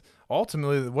what's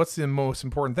the most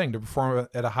important thing to perform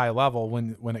at a high level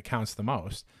when it counts the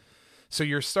most. So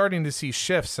you're starting to see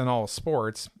shifts in all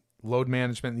sports, load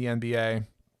management in the NBA,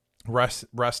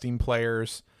 resting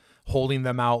players, holding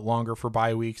them out longer for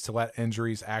bye weeks to let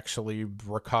injuries actually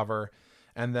recover.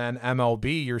 And then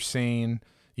MLB, you're seeing,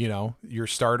 your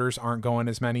starters aren't going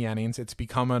as many innings. It's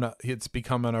becoming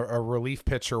a relief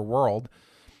pitcher world.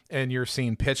 And you're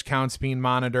seeing pitch counts being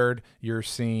monitored. You're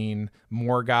seeing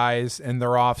more guys in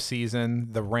their off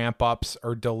season. The ramp ups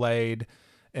are delayed,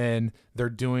 and they're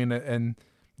doing it. And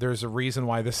there's a reason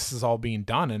why this is all being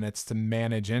done, and it's to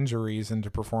manage injuries and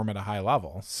to perform at a high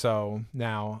level. So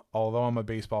now, although I'm a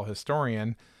baseball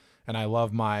historian and I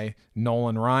love my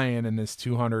Nolan Ryan and his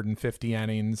 250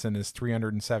 innings and his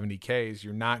 370 Ks,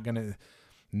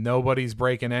 nobody's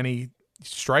breaking any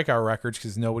strikeout records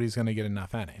because nobody's going to get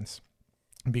enough innings.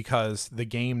 Because the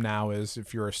game now is,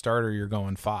 if you're a starter, you're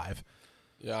going 5.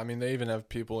 Yeah, I mean, they even have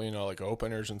people, like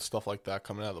openers and stuff like that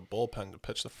coming out of the bullpen to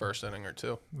pitch the first inning or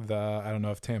two. I don't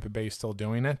know if Tampa Bay's still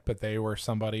doing it, but they were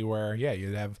somebody where,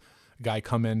 you'd have a guy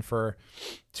come in for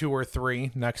 2 or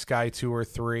 3, next guy 2 or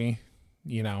 3,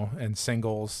 and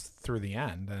singles through the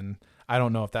end. And I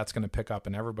don't know if that's going to pick up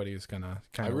and everybody's going to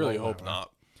kind of. I really hope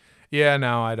not. Yeah,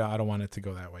 no, I don't want it to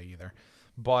go that way either.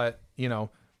 But,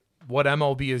 what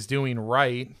MLB is doing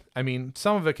right, I mean,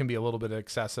 some of it can be a little bit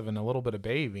excessive and a little bit of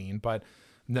babying, but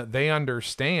they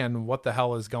understand what the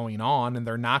hell is going on, and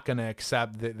they're not going to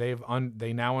accept that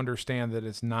they now understand that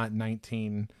it's not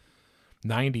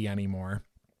 1990 anymore,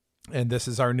 and this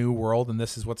is our new world, and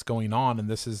this is what's going on, and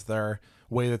this is their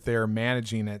way that they're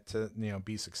managing it to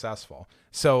be successful.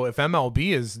 So if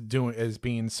MLB is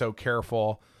being so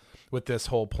careful with this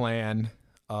whole plan,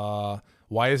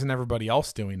 why isn't everybody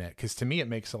else doing it? Because to me, it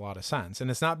makes a lot of sense. And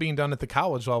it's not being done at the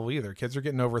college level either. Kids are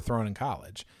getting overthrown in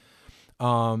college.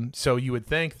 So you would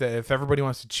think that if everybody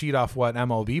wants to cheat off what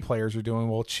MLB players are doing,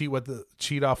 well, cheat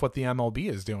off what the MLB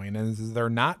is doing. And they're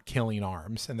not killing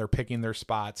arms, and they're picking their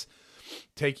spots,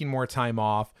 taking more time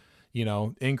off,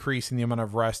 increasing the amount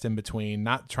of rest in between,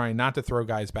 trying not to throw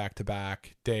guys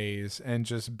back-to-back days, and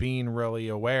just being really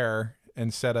aware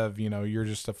instead of, you're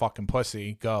just a fucking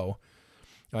pussy, go.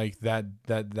 Like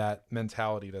that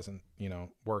mentality doesn't,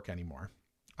 work anymore.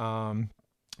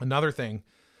 Another thing,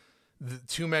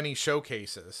 too many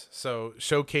showcases. So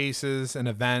showcases and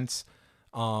events.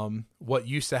 What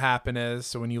used to happen is,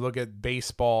 so when you look at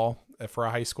baseball for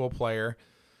a high school player,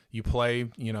 you play,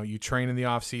 you train in the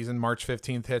off season, March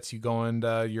 15th hits, you go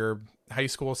into your high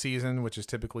school season, which is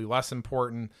typically less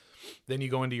important. Then you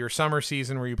go into your summer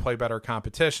season where you play better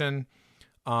competition.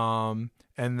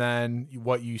 And then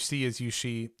what you see is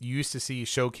you used to see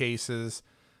showcases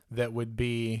that would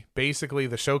be basically,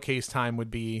 the showcase time would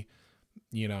be,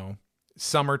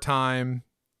 summertime,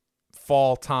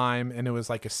 fall time. And it was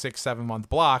like a 6-7 month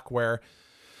block where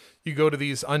you go to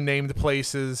these unnamed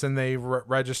places and they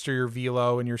register your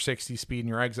velo and your 60 speed and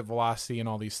your exit velocity and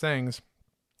all these things.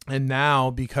 And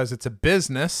now, because it's a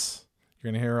business,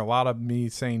 you're going to hear a lot of me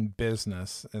saying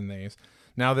business in these.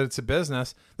 Now that it's a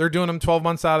business, they're doing them 12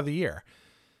 months out of the year.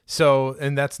 So,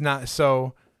 and that's not,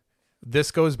 so this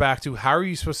goes back to, how are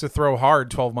you supposed to throw hard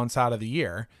 12 months out of the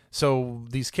year? So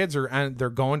these kids they're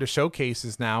going to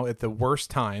showcases now at the worst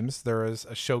times. There is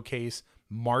a showcase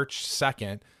March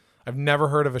 2nd. I've never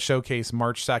heard of a showcase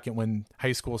March 2nd when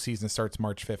high school season starts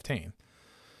March 15th.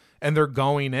 And they're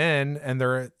going in, and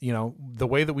they're, the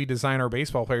way that we design our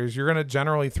baseball players, you're going to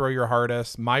generally throw your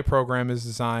hardest. My program is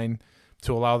designed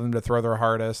to allow them to throw their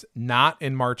hardest, not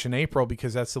in March and April,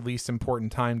 because that's the least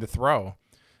important time to throw,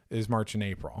 is March and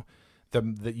April.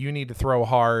 That you need to throw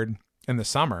hard in the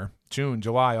summer, June,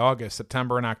 July, August,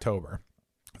 September, and October.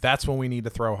 That's when we need to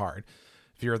throw hard.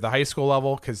 If you're at the high school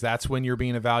level, because that's when you're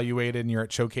being evaluated and you're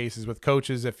at showcases with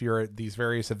coaches, if you're at these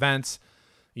various events,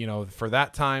 for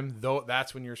that time, though,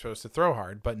 that's when you're supposed to throw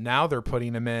hard. But now they're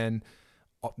putting them in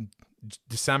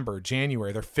December,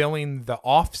 January. They're filling the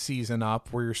off season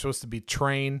up where you're supposed to be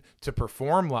trained to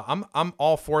perform. I'm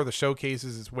all for the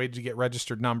showcases. It's a way to get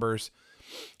registered numbers.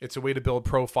 It's a way to build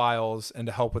profiles and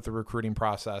to help with the recruiting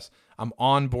process. I'm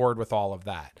on board with all of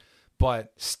that.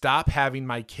 But stop having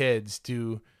my kids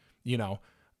do,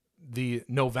 the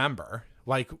November.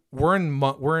 Like we're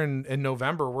in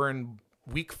November. We're in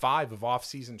week 5 of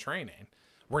off-season training.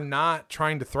 We're not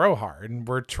trying to throw hard, and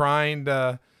we're trying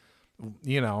to,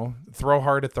 throw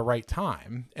hard at the right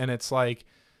time. And it's like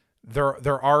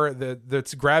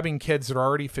that's grabbing kids that are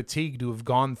already fatigued, who have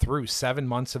gone through 7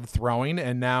 months of throwing,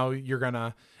 and now you're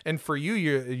gonna. And for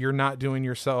you're not doing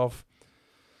yourself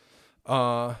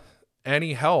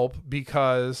any help,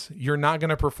 because you're not going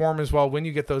to perform as well when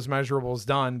you get those measurables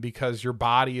done, because your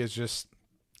body is just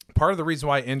part of the reason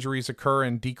why injuries occur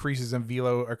and decreases in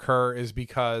velo occur is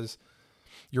because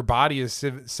your body is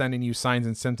sending you signs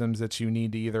and symptoms that you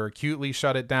need to either acutely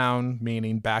shut it down,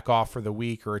 meaning back off for the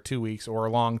week or 2 weeks, or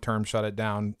long-term shut it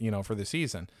down, for the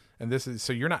season. And this is,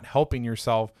 so you're not helping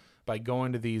yourself by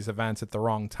going to these events at the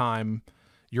wrong time.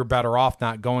 You're better off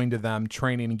not going to them,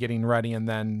 training and getting ready, and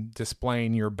then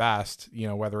displaying your best,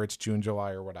 whether it's June,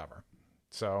 July, or whatever.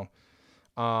 So,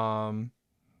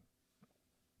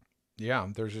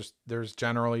 there's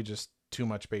generally just too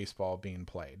much baseball being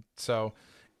played. So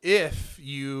if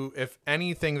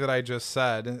anything that I just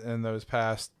said in those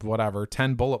past,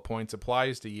 10 bullet points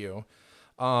applies to you,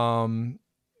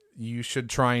 you should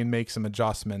try and make some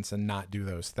adjustments and not do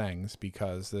those things,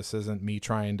 because this isn't me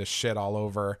trying to shit all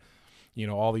over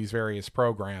all these various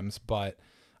programs, but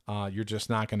you're just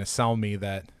not going to sell me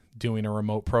that doing a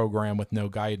remote program with no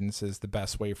guidance is the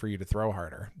best way for you to throw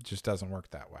harder. It just doesn't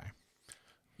work that way.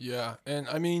 Yeah, and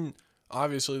I mean,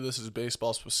 obviously this is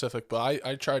baseball specific, but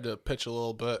I tried to pitch a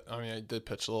little bit. I mean, I did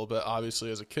pitch a little bit,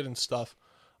 obviously, as a kid and stuff.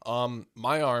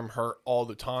 My arm hurt all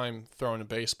the time throwing a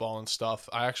baseball and stuff.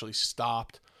 I actually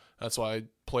stopped. That's why I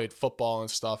played football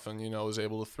and stuff and, was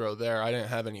able to throw there. I didn't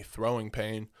have any throwing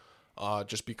pain.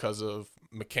 Just because of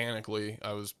mechanically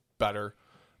I was better,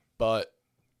 but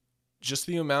just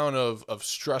the amount of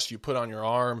stress you put on your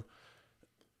arm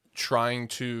trying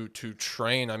to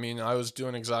train. I mean, I was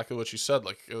doing exactly what you said.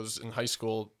 Like, it was in high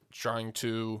school trying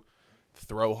to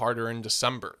throw harder in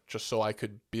December just so I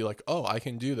could be like, oh, I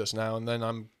can do this now. And then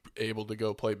I'm able to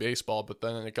go play baseball. But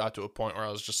then it got to a point where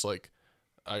I was just like,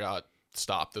 I got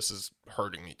stopped. This is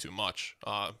hurting me too much.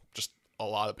 Just a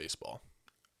lot of baseball.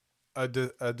 A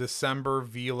December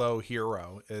velo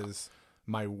hero is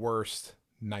my worst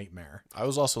nightmare. I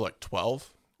was also like 12.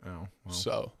 Oh, well.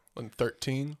 So I'm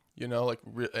 13,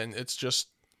 and it's just,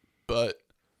 but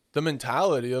the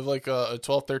mentality of like a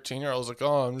 12, 13-year-old was like,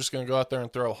 oh, I'm just going to go out there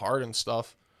and throw hard and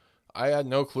stuff. I had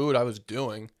no clue what I was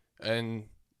doing. And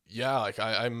yeah, like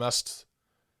I messed.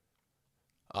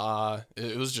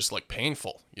 It was just like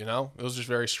painful, it was just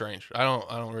very strange. I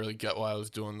don't really get why I was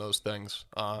doing those things.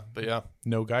 But yeah.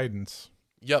 No guidance.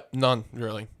 Yep. None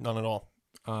at all.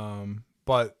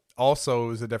 But also it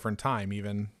was a different time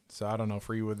even. So I don't know,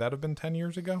 for you, would that have been 10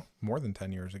 years ago? More than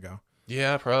 10 years ago.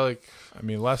 Yeah, probably.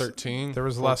 Less 13. There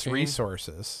was 14. less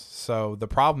resources. So the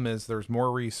problem is there's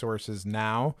more resources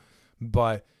now,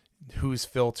 but who's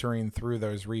filtering through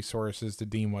those resources to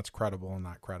deem what's credible and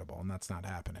not credible? And that's not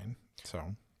happening.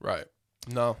 So right.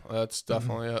 No, that's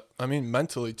definitely it. I mean,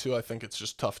 mentally too, I think it's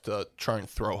just tough to try and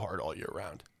throw hard all year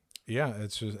round. Yeah,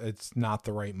 it's not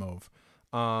the right move.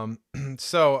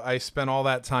 So I spent all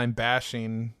that time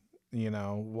bashing,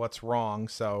 what's wrong.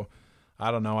 So I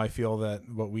don't know. I feel that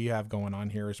what we have going on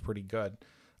here is pretty good.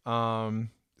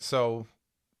 So,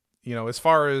 as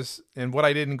far as, and what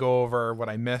I didn't go over, what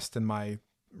I missed in my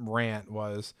rant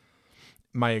was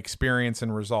my experience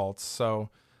and results.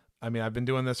 So, I mean, I've been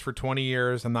doing this for 20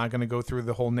 years. I'm not going to go through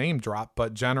the whole name drop,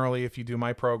 but generally, if you do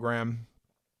my program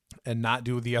and not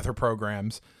do the other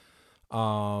programs,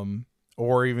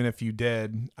 or even if you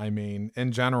did, I mean,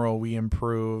 in general, we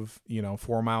improve,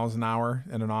 4 miles an hour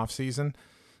in an off season.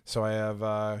 So I have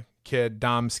a kid,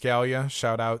 Dom Scalia,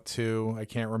 shout out to, I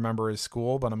can't remember his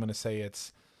school, but I'm going to say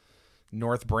it's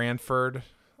North Brantford.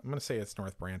 I'm going to say it's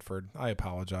North Brantford. I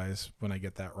apologize when I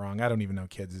get that wrong. I don't even know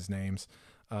kids' names.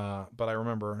 But I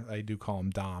remember I do call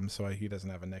him Dom, so he doesn't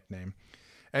have a nickname.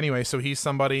 Anyway, so he's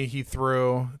somebody, he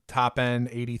threw top end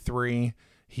 83.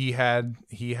 He had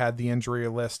the injury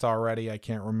list already. I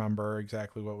can't remember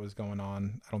exactly what was going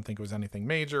on. I don't think it was anything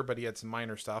major, but he had some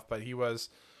minor stuff. But he was,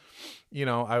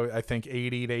 I think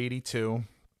 80 to 82.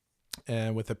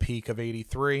 and with a peak of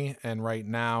 83. And right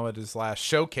now at his last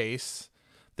showcase,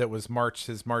 that was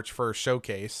his March 1st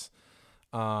showcase.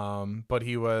 But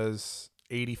he was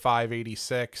 85,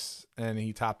 86, and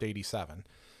he topped 87.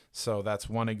 So that's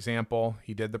one example.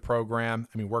 He did the program.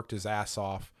 I mean, worked his ass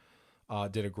off,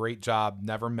 did a great job,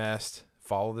 never missed,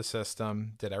 followed the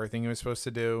system, did everything he was supposed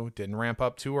to do, didn't ramp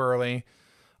up too early,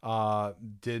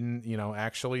 didn't,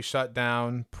 actually shut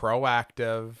down,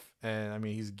 proactive. And I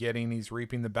mean, he's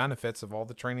reaping the benefits of all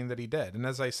the training that he did. And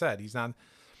as I said,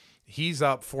 he's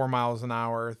up 4 miles an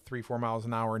hour, 4 miles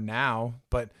an hour now,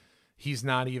 but he's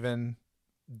not even,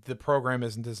 the program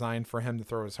isn't designed for him to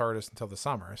throw his hardest until the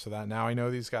summer. So that now I know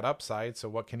he's got upside. So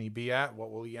what can he be at? What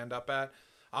will he end up at?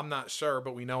 I'm not sure,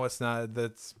 but we know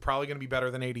that's probably going to be better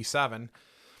than 87.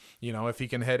 If he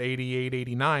can hit 88,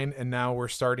 89, and now we're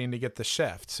starting to get the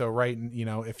shift. So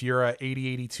if you're a 80,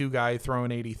 82 guy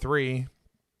throwing 83,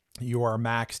 you are a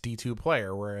max D2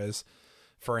 player. Whereas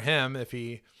for him, if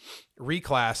he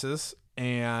reclasses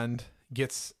and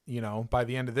gets, by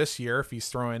the end of this year, if he's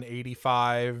throwing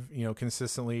 85,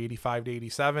 consistently 85 to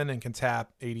 87 and can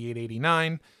tap 88,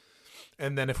 89.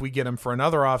 And then if we get him for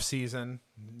another off season,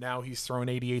 now he's throwing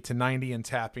 88 to 90 and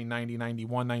tapping 90,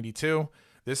 91, 92.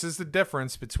 This is the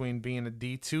difference between being a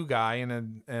D2 guy and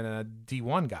a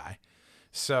D1 guy.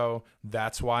 So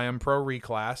that's why I'm pro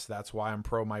reclass. That's why I'm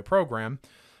pro my program.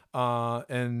 That's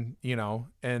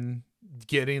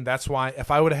why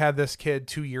if I would have had this kid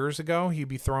 2 years ago, he'd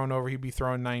be throwing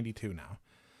 92 now.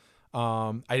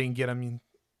 I didn't get him.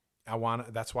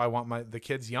 That's why I want the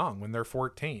kids young when they're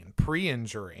 14,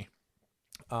 pre-injury,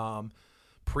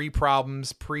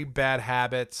 pre-problems, pre-bad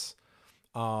habits.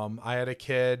 I had a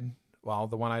kid,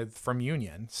 the one from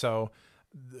Union. So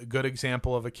a good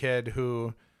example of a kid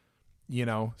who,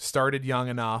 started young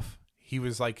enough. He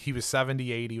was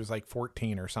 78. He was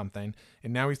 14 or something.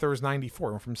 And now he throws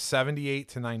 94. From 78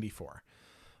 to 94.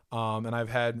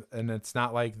 And it's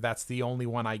not like that's the only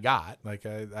one I got. Like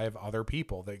I have other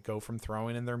people that go from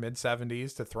throwing in their mid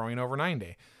 70s to throwing over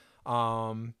 90.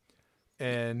 And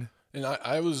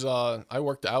I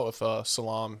worked out with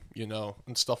Salam,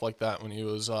 and stuff like that when he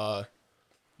was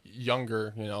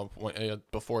younger,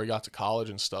 before he got to college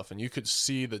and stuff. And you could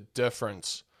see the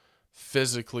difference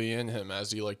physically in him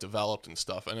as he developed and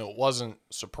stuff, and it wasn't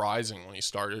surprising when he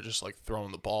started just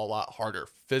throwing the ball a lot harder.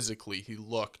 Physically he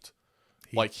looked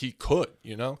like he could,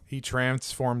 he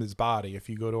transformed his body. If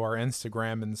you go to our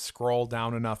Instagram and scroll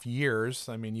down enough years,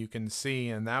 I mean, you can see.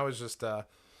 And that was just a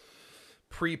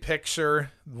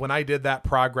pre-picture when I did that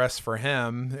progress for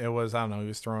him. It was, I don't know, he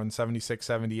was throwing 76,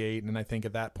 78, and I think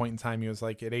at that point in time he was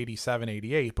at 87,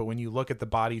 88. But when you look at the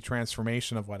body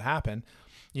transformation of what happened,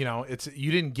 you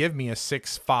didn't give me a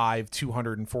 6'5",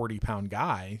 240-pound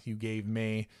guy. You gave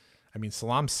me,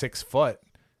 Salam's 6 foot,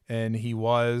 and he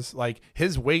was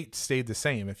his weight stayed the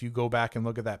same. If you go back and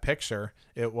look at that picture,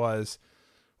 it was,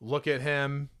 look at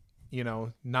him,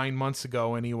 9 months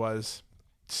ago, and he was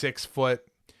 6 foot,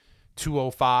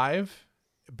 205,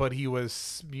 but he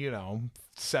was,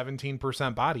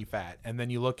 17% body fat. And then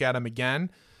you look at him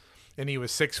again, and he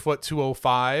was 6 foot,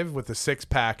 205 with a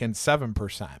 6-pack and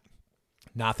 7%.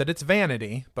 Not that it's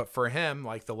vanity, but for him,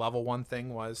 the level one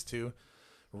thing was to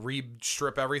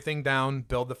strip everything down,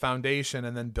 build the foundation,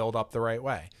 and then build up the right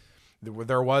way.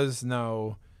 There was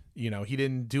no, he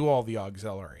didn't do all the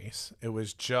auxiliaries. It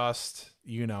was just,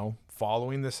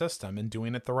 following the system and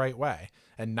doing it the right way.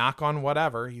 And knock on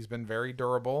whatever, he's been very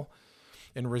durable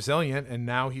and resilient, and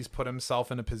now he's put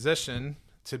himself in a position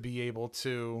to be able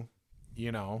to,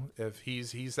 if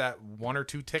he's that 1 or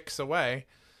 2 ticks away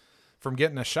from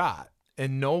getting a shot.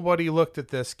 And nobody looked at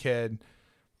this kid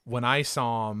when I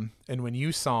saw him and when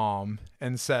you saw him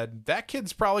and said, that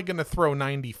kid's probably going to throw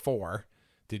 94.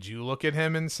 Did you look at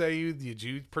him and say, did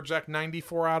you project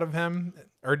 94 out of him?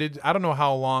 Or I don't know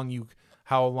how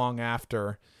long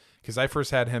after, because I first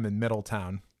had him in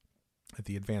Middletown at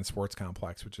the Advanced Sports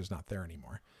Complex, which is not there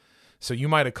anymore. So you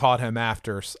might have caught him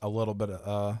after a little bit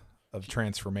of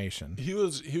transformation. He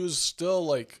was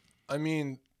still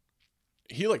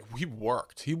he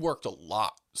worked a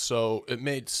lot, so it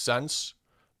made sense.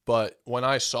 But when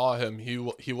I saw him,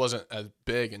 he wasn't as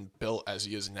big and built as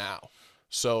he is now.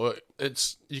 So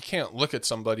you can't look at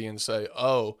somebody and say,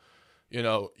 oh,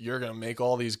 you're going to make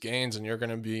all these gains and you're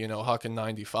going to be, hucking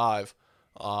 95.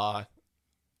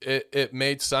 It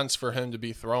made sense for him to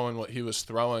be throwing what he was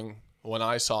throwing when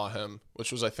I saw him,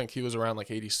 which was, I think he was around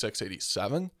 86,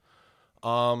 87.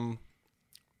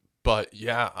 But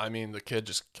yeah, the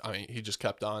kid he just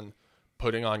kept on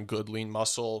putting on good lean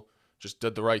muscle, just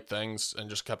did the right things and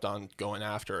just kept on going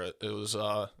after it. It was,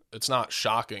 it's not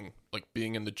shocking,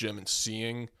 being in the gym and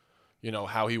seeing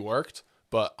how he worked,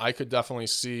 but I could definitely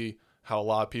see how a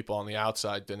lot of people on the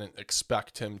outside didn't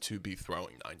expect him to be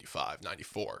throwing 95,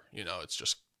 94. It's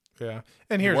just. Yeah.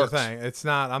 And here's the thing.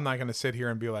 I'm not going to sit here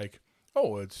and be like,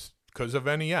 oh, it's because of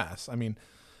NES. I mean,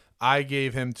 I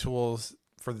gave him tools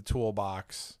for the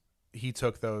toolbox. He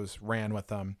took those, ran with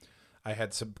them. I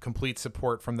had some complete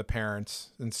support from the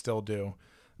parents and still do.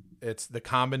 It's the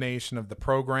combination of the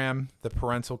program, the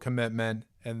parental commitment,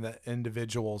 and the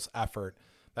individual's effort.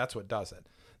 That's what does it.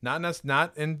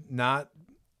 Not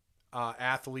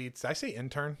athletes. Did I say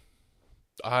intern?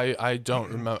 I don't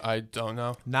remember. I don't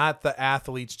know. Not the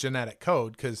athlete's genetic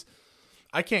code, because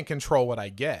I can't control what I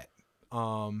get.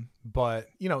 But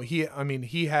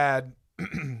he had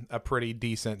a pretty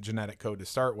decent genetic code to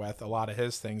start with. A lot of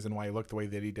his things and why he looked the way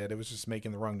that he did, it was just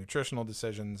making the wrong nutritional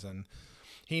decisions, and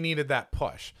he needed that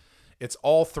push. It's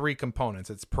all three components.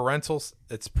 It's parental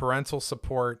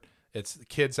support, it's the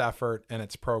kid's effort, and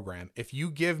it's program. If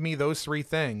you give me those three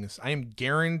things, I am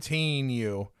guaranteeing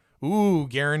you. Ooh,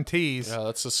 guarantees. Yeah,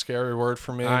 that's a scary word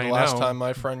for me. I the last know. time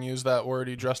my friend used that word,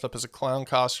 he dressed up as a clown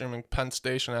costume in Penn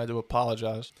Station. I had to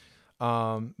apologize.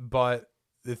 But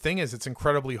the thing is, it's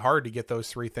incredibly hard to get those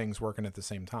three things working at the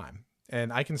same time.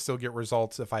 And I can still get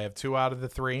results if I have 2 out of the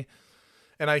 3.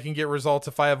 And I can get results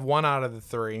if I have 1 out of the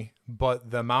 3.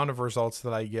 But the amount of results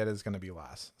that I get is going to be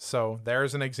less. So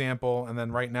there's an example. And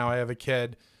then right now I have a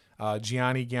kid,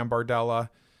 Gianni Gambardella.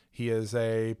 He is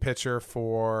a pitcher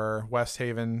for West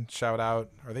Haven. Shout out.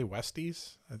 Are they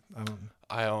Westies?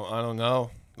 I don't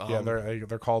know. Yeah,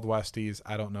 they're called Westies.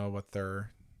 I don't know what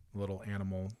their little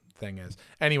animal thing is.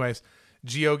 Anyways,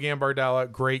 Gio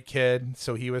Gambardella, great kid.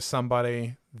 So he was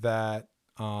somebody that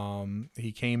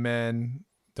he came in,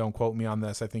 don't quote me on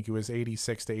this, I think he was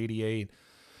 86 to 88,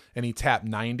 and he tapped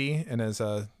 90, and as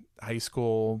a high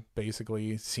school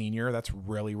basically senior, that's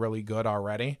really, really good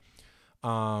already.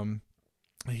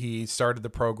 He started the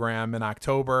program in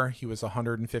October. He was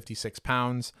 156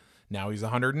 pounds. Now he's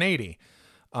 180.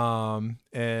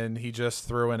 And he just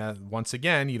threw in once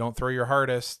again, you don't throw your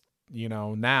hardest,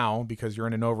 now, because you're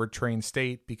in an overtrained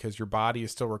state, because your body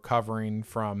is still recovering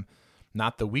from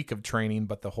not the week of training,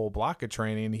 but the whole block of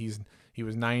training. He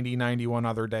was 90, 91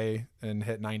 other day and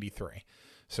hit 93.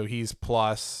 So he's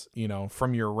plus,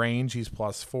 from your range, he's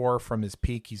 +4. From his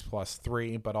peak, he's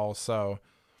 +3, but also,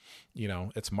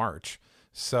 it's March.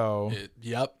 So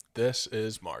this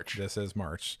is March.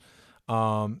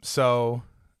 So,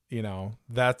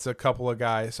 that's a couple of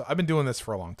guys. So I've been doing this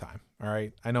for a long time. All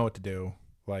right. I know what to do.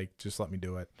 Like, just let me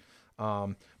do it.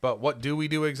 But what do we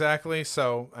do exactly?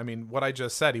 So, I mean, what I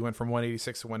just said, he went from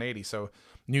 186 to 180. So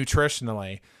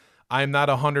nutritionally, I'm not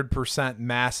 100%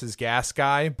 mass is gas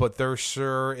guy, but there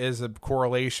sure is a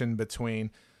correlation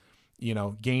between,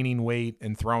 gaining weight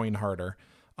and throwing harder.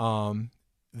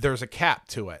 There's a cap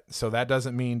to it. So that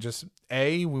doesn't mean just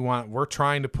we're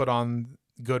trying to put on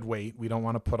good weight. We don't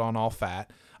want to put on all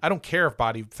fat. I don't care if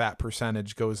body fat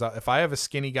percentage goes up. If I have a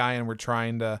skinny guy and we're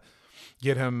trying to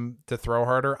get him to throw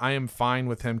harder, I am fine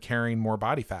with him carrying more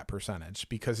body fat percentage,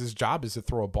 because his job is to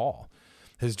throw a ball.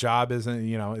 His job isn't,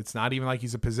 it's not even like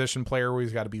he's a position player where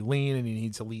he's got to be lean and he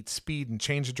needs elite speed and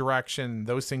change of direction.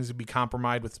 Those things would be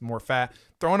compromised with more fat.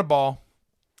 Throwing a ball.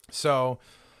 So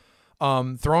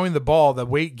throwing the ball, the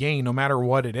weight gain, no matter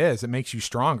what it is, it makes you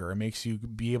stronger. It makes you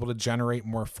be able to generate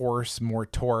more force, more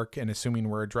torque. And assuming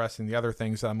we're addressing the other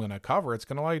things that I'm going to cover, it's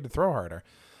going to allow you to throw harder.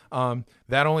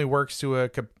 That only works to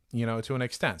an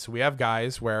extent. So we have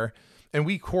guys and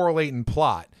we correlate and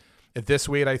plot. At this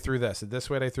weight, I threw this. At this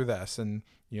weight, I threw this. And,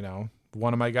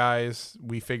 one of my guys,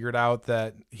 we figured out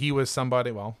that he was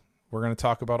somebody, well, we're going to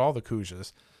talk about all the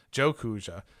Kujas.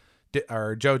 Jojo.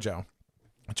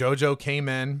 Jojo came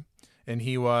in and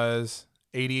he was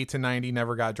 88 to 90,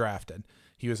 never got drafted.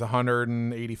 He was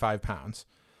 185 pounds.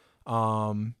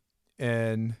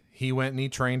 And he went and he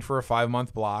trained for a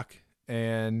 5-month block,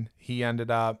 and he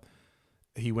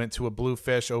went to a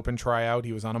Bluefish open tryout.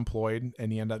 He was unemployed,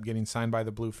 and he ended up getting signed by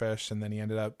the Bluefish, and then he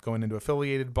ended up going into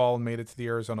affiliated ball and made it to the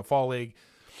Arizona Fall League,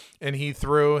 and he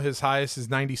threw his highest as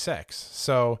 96.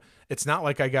 So it's not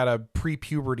like I got a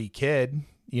pre-puberty kid.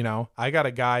 I got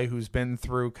a guy who's been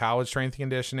through college strength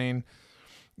conditioning.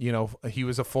 He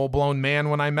was a full-blown man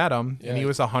when I met him, and he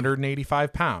was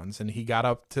 185 pounds, and when he got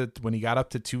up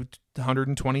to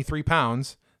 223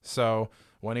 pounds, so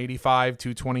 185,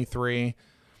 223.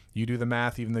 You do the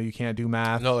math, even though you can't do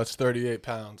math. No, that's 38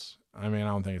 pounds. I mean, I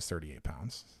don't think it's 38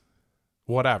 pounds.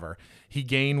 Whatever. He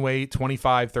gained weight,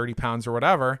 25, 30 pounds or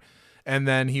whatever, and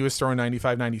then he was throwing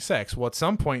 95, 96. Well, at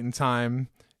some point in time,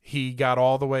 he got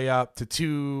all the way up to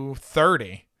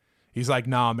 230. He's like,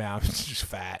 nah, man, I'm just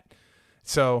fat.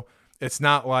 So It's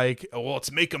not like, oh, well,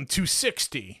 let's make him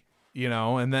 260,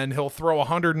 and then he'll throw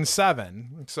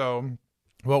 107. So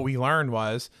what we learned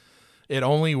was it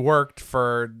only worked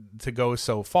to go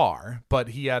so far, but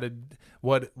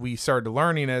what we started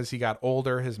learning as he got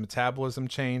older, his metabolism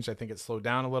changed. I think it slowed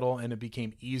down a little, and it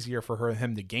became easier for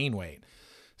him to gain weight.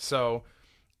 So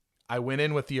I went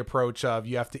in with the approach of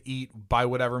you have to eat by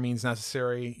whatever means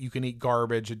necessary. You can eat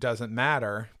garbage. It doesn't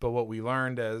matter. But what we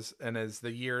learned as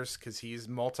the years, because he's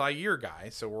multi-year guy.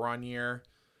 So we're on year.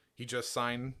 He just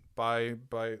signed by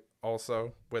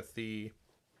also with the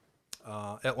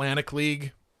Atlantic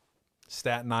League,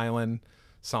 Staten Island,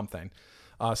 something.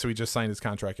 So he just signed his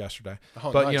contract yesterday.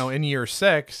 Oh, but, nice. In year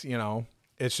 6,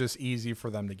 it's just easy for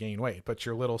them to gain weight. But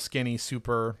your little skinny,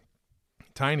 super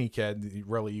tiny kid,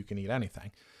 really, you can eat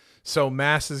anything. So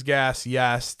mass is gas,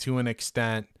 yes, to an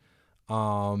extent,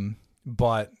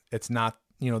 but it's not,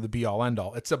 the be-all,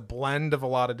 end-all. It's a blend of a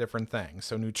lot of different things.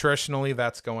 So nutritionally,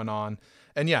 that's going on.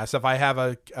 And yes, if I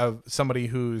have somebody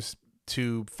who's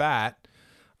too fat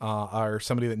or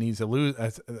somebody that needs to lose,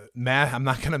 I'm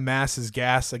not going to mass is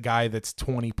gas a guy that's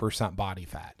 20% body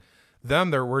fat.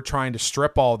 We're trying to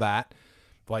strip all that,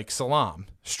 like Salam,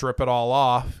 strip it all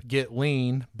off, get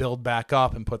lean, build back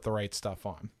up, and put the right stuff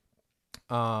on.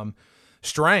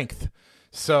 Strength.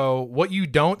 So what you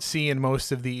don't see in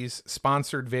most of these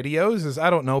sponsored videos is,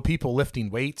 people lifting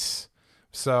weights.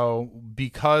 So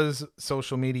because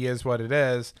social media is what it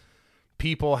is,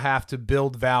 people have to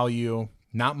build value.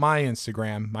 Not my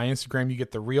Instagram. My Instagram, you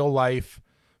get the real life,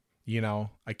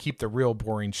 I keep the real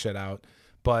boring shit out,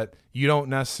 but you don't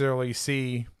necessarily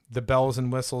see the bells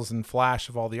and whistles and flash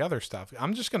of all the other stuff.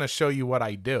 I'm just going to show you what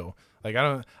I do. Like,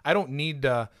 I don't need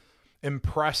to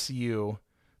impress you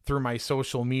through my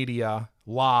social media,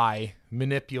 lie,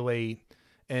 manipulate,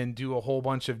 and do a whole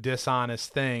bunch of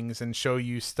dishonest things and show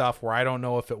you stuff where I don't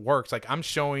know if it works. Like, I'm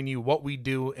showing you what we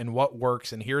do and what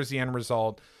works, and here's the end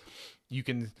result. You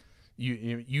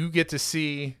get to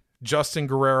see Justin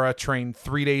Guerrera train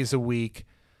 3 days a week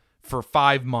for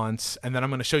 5 months, and then I'm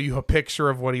going to show you a picture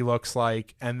of what he looks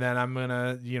like, and then I'm going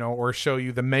to, or show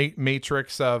you the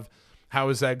matrix of how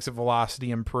his exit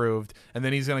velocity improved, and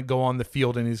then he's going to go on the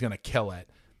field and he's going to kill it.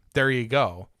 There you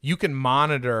go. You can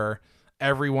monitor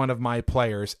every one of my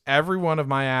players. Every one of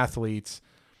my athletes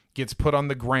gets put on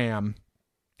the gram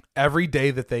every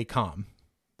day that they come.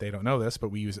 They don't know this, but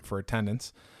we use it for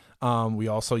attendance. We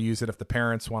also use it if the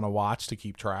parents want to watch to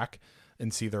keep track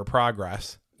and see their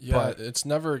progress. Yeah, but it's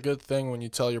never a good thing when you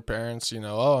tell your parents,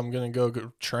 oh, I'm going to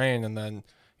go train, and then,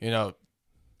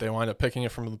 they wind up picking you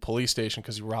from the police station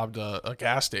because you robbed a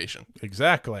gas station.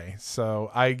 Exactly.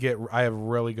 So I have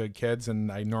really good kids,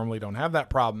 and I normally don't have that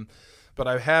problem, but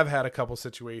I have had a couple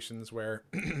situations where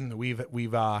we've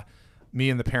me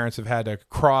and the parents have had to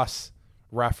cross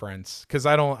reference, because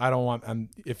I don't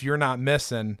want, if you're not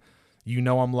missing,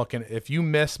 I'm looking. If you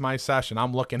miss my session,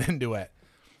 I'm looking into it.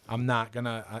 I'm not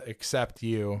gonna accept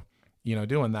you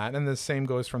doing that. And the same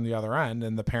goes from the other end,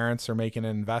 and the parents are making an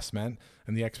investment,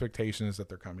 and the expectation is that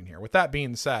they're coming here. With that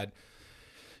being said,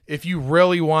 if you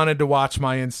really wanted to watch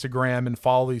my Instagram and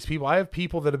follow these people, I have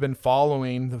people that have been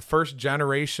following the first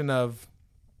generation of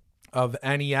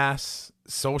NES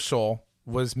social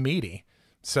was Meaty.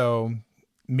 So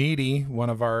Meaty,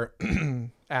 one of our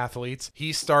athletes,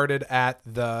 he started at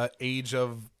the age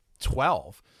of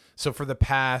 12. So for the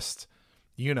past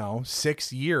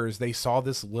 6 years, they saw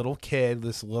this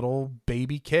little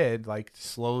baby kid, like,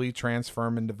 slowly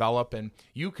transform and develop. And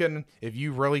you can, if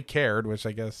you really cared, which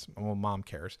I guess, well, mom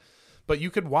cares, but you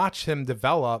could watch him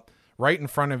develop right in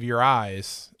front of your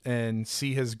eyes and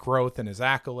see his growth and his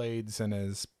accolades and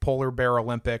his polar bear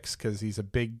Olympics, because he's a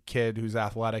big kid who's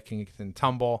athletic and can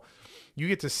tumble. You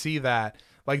get to see that.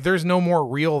 Like, there's no more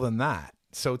real than that.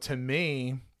 So to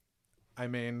me, I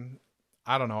mean,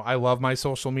 I don't know. I love my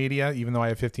social media, even though I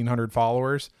have 1,500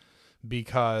 followers,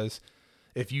 because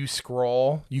if you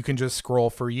scroll, you can just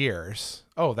scroll for years.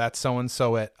 Oh, that's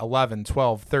so-and-so at 11,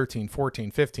 12, 13,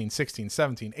 14, 15, 16,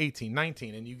 17, 18,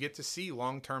 19. And you get to see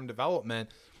long-term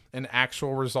development and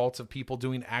actual results of people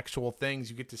doing actual things.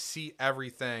 You get to see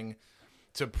everything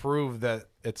to prove that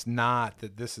it's not,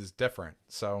 that this is different.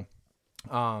 So,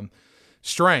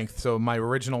 strength. So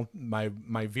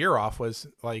my veer off was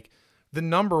like, the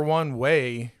number one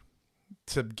way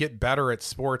to get better at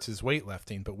sports is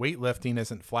weightlifting, but weightlifting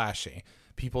isn't flashy.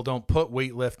 People don't put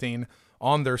weightlifting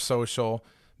on their social,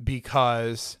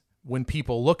 because when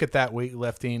people look at that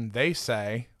weightlifting, they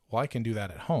say, well, I can do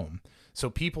that at home. So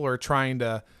people are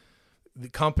the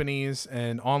companies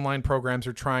and online programs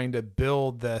are trying to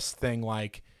build this thing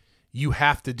like, you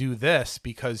have to do this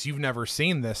because you've never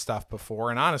seen this stuff before.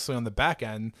 And honestly, on the back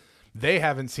end, They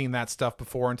haven't seen that stuff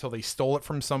before until they stole it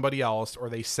from somebody else, or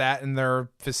they sat in their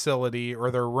facility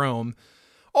or their room.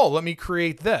 Oh, let me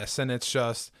create this. And it's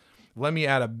just, let me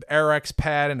add a RX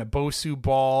pad and a Bosu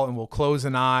ball, and we'll close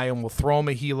an eye and we'll throw them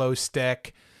a Helo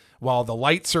stick while the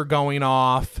lights are going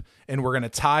off. And we're going to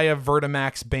tie a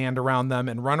Vertimax band around them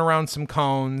and run around some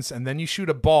cones. And then you shoot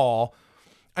a ball.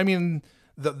 I mean,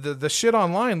 the shit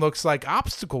online looks like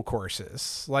obstacle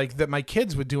courses, like that my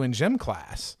kids would do in gym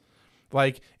class.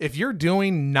 Like, if you're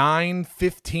doing 9,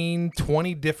 15,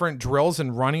 20 different drills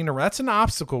and running around, that's an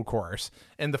obstacle course.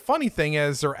 And the funny thing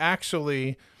is, they're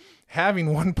actually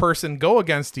having one person go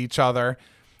against each other.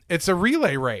 It's a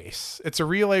relay race. It's a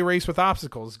relay race with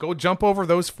obstacles. Go jump over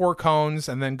those 4 cones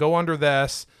and then go under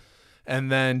this and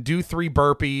then do 3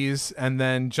 burpees and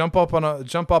then jump up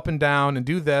and down and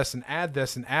do this and add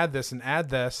this and add this and add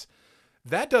this.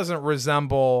 That doesn't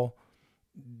resemble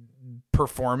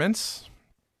performance.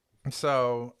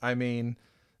 So, I mean,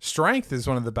 strength is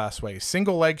one of the best ways.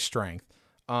 Single leg strength,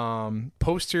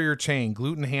 posterior chain,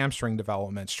 glute and hamstring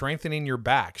development, strengthening your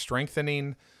back,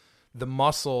 strengthening the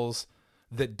muscles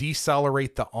that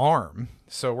decelerate the arm.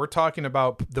 So we're talking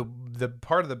about the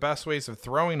part of the best ways of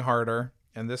throwing harder,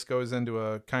 and this goes into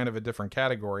a kind of a different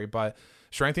category, but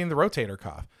strengthening the rotator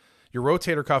cuff. Your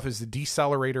rotator cuff is the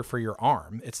decelerator for your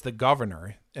arm. It's the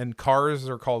governor, and cars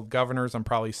are called governors. I'm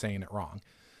probably saying it wrong.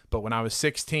 But when I was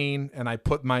 16 and I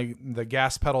put the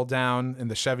gas pedal down in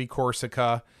the Chevy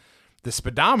Corsica, the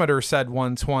speedometer said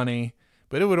 120,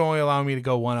 but it would only allow me to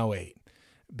go 108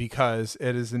 because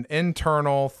it is an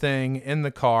internal thing in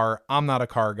the car. I'm not a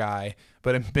car guy,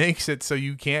 but it makes it so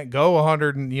you can't go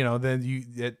 100 and, then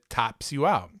it tops you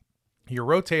out. Your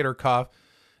rotator cuff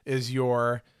is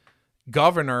your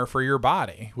governor for your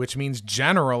body, which means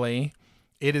generally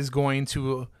it is going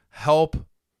to help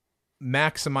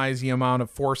maximize the amount of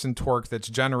force and torque that's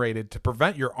generated to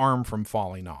prevent your arm from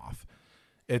falling off.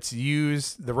 The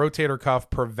rotator cuff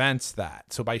prevents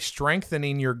that. So by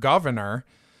strengthening your governor,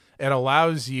 it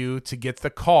allows you to get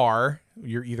the car,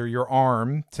 either your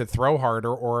arm to throw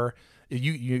harder, or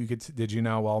you could, did you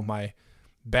know, well, my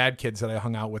bad kids that I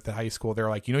hung out with at high school, they're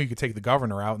like, you could take the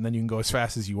governor out and then you can go as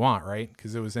fast as you want, right?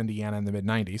 Because it was Indiana in the mid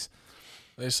 90s.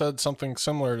 They said something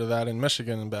similar to that in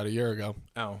Michigan about a year ago.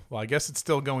 Oh, well, I guess it's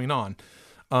still going on.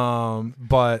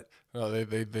 But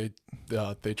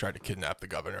they tried to kidnap the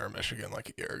governor of Michigan like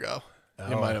a year ago. Oh.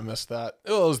 You might have missed that.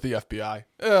 It was the FBI.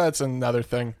 It's another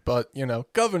thing, but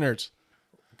governors.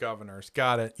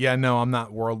 Got it. Yeah, no, I'm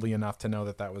not worldly enough to know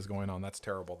that was going on. That's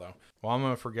terrible, though. Well, I'm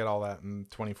going to forget all that in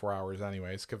 24 hours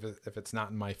anyways, because if it's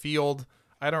not in my field,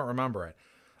 I don't remember it.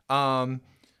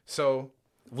 So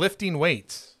lifting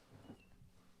weights.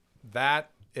 That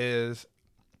is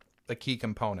a key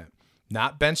component.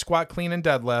 Not bench, squat, clean, and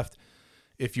deadlift.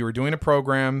 If you were doing a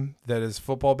program that is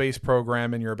football-based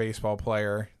program and you're a baseball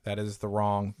player, it's the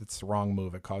wrong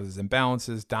move. It causes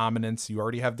imbalances, dominance. You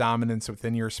already have dominance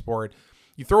within your sport.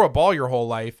 You throw a ball your whole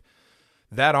life,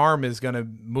 that arm is going to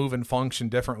move and function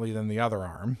differently than the other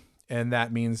arm. And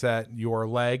that means that your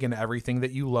leg and everything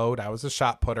that you load, I was a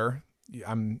shot putter.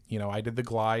 I did the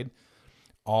glide.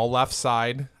 All left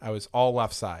side. I was all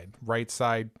left side. Right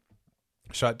side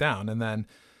shut down. And then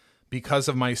because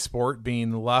of my sport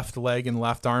being left leg and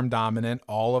left arm dominant,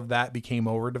 all of that became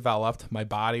overdeveloped. My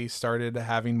body started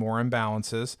having more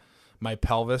imbalances. My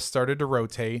pelvis started to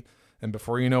rotate. And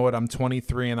before you know it, I'm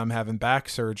 23 and I'm having back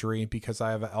surgery because I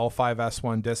have an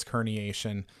L5-S1 disc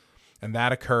herniation. And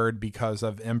that occurred because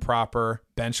of improper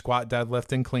bench, squat,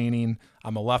 deadlift, and cleaning.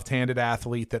 I'm a left-handed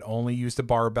athlete that only used a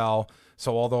barbell.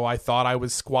 So although I thought I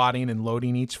was squatting and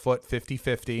loading each foot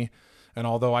 50-50, and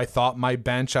although I thought my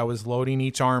bench, I was loading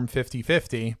each arm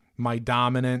 50-50, my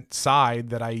dominant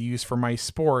side that I use for my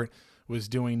sport was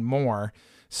doing more.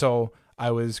 So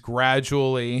I was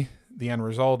gradually, the end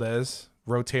result is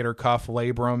rotator cuff,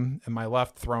 labrum, and my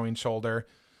left throwing shoulder,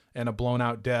 and a blown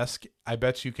out disc. I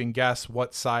bet you can guess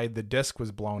what side the disc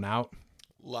was blown out.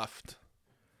 Left.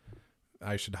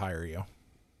 I should hire you.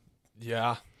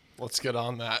 Yeah, let's get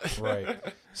on that. Right.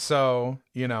 So,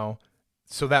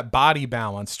 so that body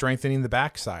balance, strengthening the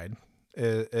backside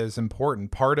is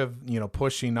important. Part of,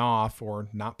 pushing off, or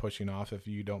not pushing off if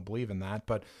you don't believe in that,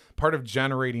 but part of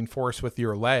generating force with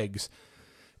your legs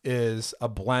is a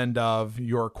blend of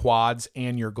your quads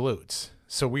and your glutes.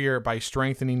 So by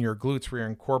strengthening your glutes, we are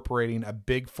incorporating a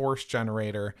big force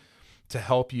generator to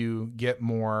help you get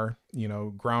more,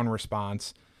 ground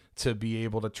response, to be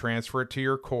able to transfer it to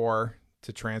your core,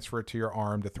 to transfer it to your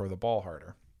arm, to throw the ball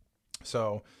harder.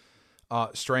 So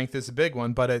strength is a big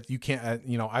one, but you can't,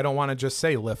 I don't want to just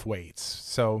say lift weights.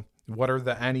 So what are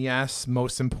the NES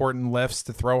most important lifts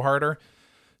to throw harder?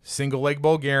 single leg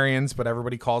Bulgarians, but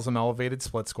everybody calls them elevated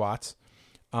split squats.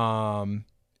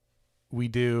 We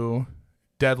do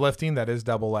deadlifting, that is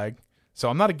double leg. So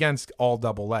I'm not against all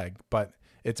double leg, but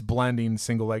it's blending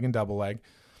single leg and double leg.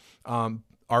 RDLs,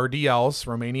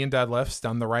 Romanian deadlifts,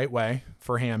 done the right way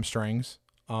for hamstrings.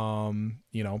 Prone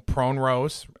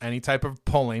rows, any type of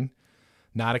pulling,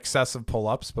 not excessive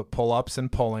pull-ups, but pull-ups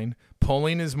and pulling.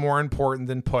 Pulling is more important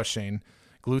than pushing.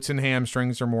 Glutes and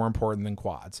hamstrings are more important than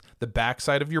quads. The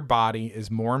backside of your body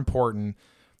is more important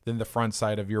than the front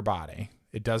side of your body.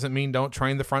 It doesn't mean don't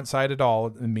train the front side at all.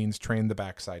 It means train the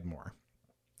backside more.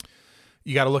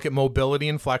 You got to look at mobility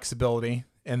and flexibility,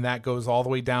 and that goes all the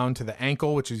way down to the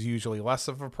ankle, which is usually less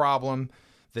of a problem.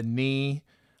 The knee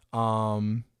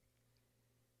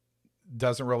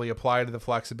doesn't really apply to the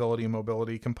flexibility and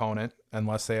mobility component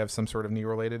unless they have some sort of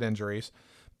knee-related injuries.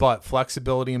 But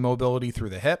flexibility and mobility through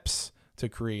the hips to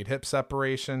create hip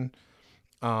separation.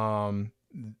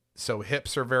 So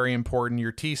hips are very important.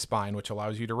 Your T-spine, which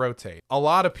allows you to rotate. A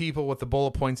lot of people with the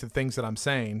bullet points and things that I'm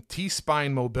saying,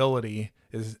 T-spine mobility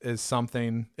is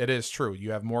something, it is true.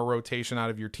 You have more rotation out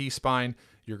of your T-spine.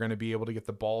 You're going to be able to get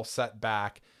the ball set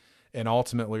back. And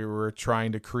ultimately, we're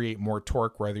trying to create more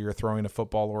torque, whether you're throwing a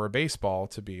football or a baseball,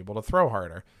 to be able to throw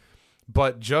harder.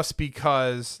 But just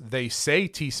because they say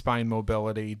T-spine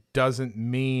mobility doesn't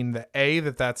mean that A,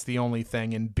 that's the only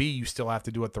thing, and B, you still have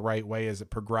to do it the right way as it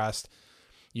progressed.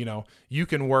 You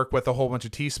can work with a whole bunch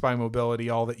of T-spine mobility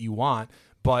all that you want,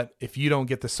 but if you don't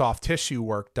get the soft tissue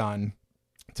work done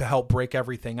to help break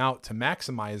everything out to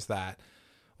maximize that,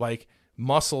 like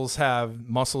muscles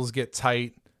get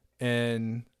tight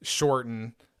and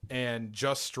shorten, and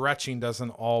just stretching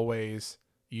doesn't always,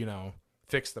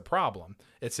 fix the problem.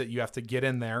 It's that you have to get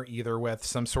in there either with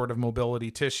some sort of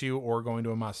mobility tissue or going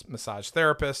to a massage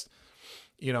therapist.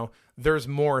 There's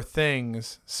more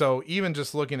things. So even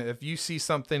just looking at, if you see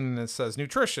something that says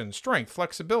nutrition, strength,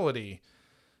 flexibility,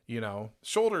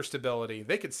 shoulder stability,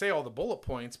 they could say all the bullet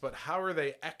points, but how are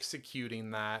they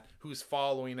executing that? Who's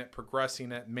following it,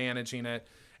 progressing it, managing it,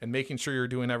 and making sure you're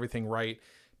doing everything right?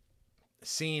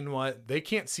 They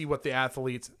can't see what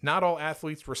not all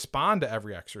athletes respond to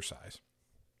every exercise.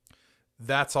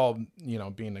 That's all,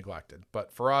 being neglected.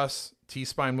 But for us,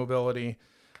 T-spine mobility,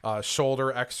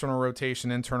 shoulder, external rotation,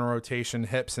 internal rotation,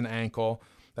 hips and ankle,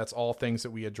 that's all things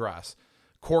that we address.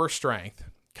 Core strength.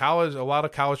 A lot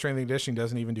of college strength and conditioning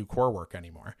doesn't even do core work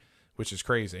anymore, which is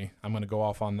crazy. I'm going to go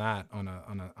off on that on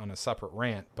a separate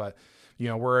rant, but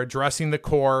we're addressing the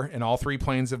core in all three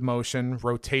planes of motion: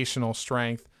 rotational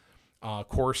strength,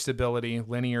 core stability,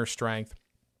 linear strength,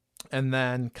 and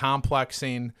then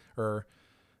complexing or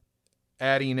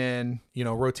adding in,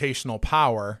 rotational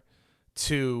power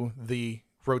to the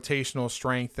rotational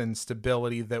strength and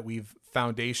stability that we've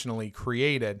foundationally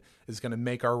created is going to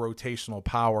make our rotational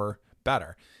power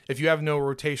better. If you have no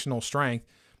rotational strength,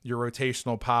 your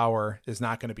rotational power is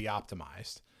not going to be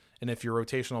optimized. And if your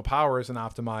rotational power isn't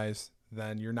optimized,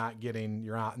 then you're not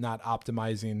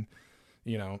optimizing,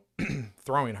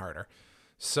 throwing harder.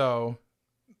 So,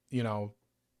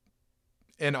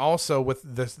 and also with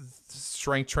the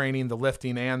strength training, the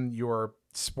lifting, and your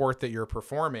sport that you're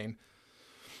performing,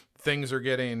 things are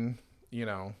getting,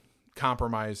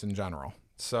 compromised in general.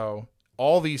 So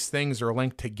all these things are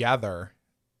linked together,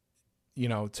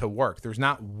 to work. There's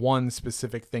not one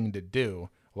specific thing to do,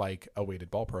 like a weighted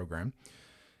ball program.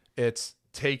 It's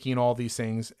taking all these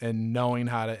things and knowing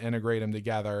how to integrate them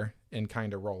together and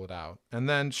kind of roll it out. And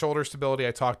then shoulder stability,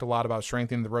 I talked a lot about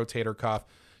strengthening the rotator cuff,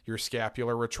 your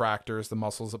scapular retractors, the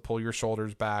muscles that pull your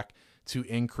shoulders back to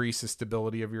increase the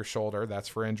stability of your shoulder. That's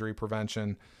for injury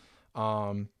prevention.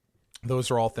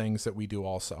 Those are all things that we do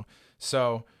also.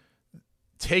 So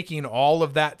taking all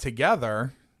of that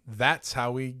together, that's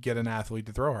how we get an athlete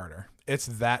to throw harder. It's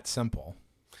that simple.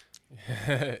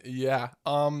 Yeah.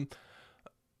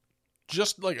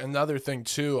 Just like another thing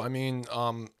too,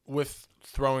 with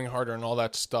throwing harder and all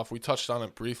that stuff, we touched on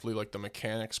it briefly, like the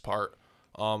mechanics part.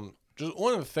 Just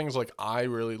one of the things like I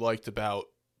really liked about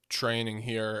training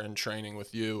here and training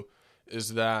with you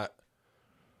is that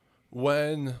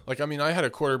when, I had a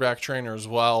quarterback trainer as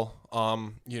well,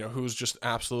 who was just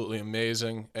absolutely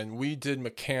amazing. And we did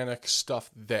mechanic stuff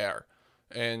there.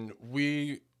 And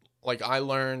I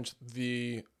learned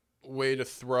the way to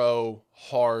throw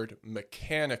hard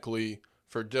mechanically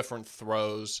for different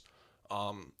throws.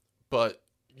 But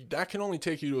that can only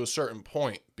take you to a certain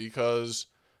point, because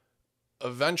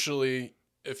eventually,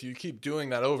 if you keep doing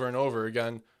that over and over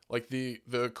again, like the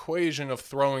equation of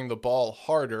throwing the ball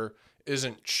harder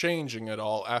isn't changing at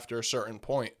all after a certain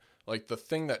point. Like the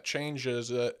thing that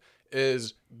changes it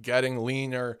is getting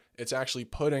leaner. It's actually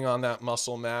putting on that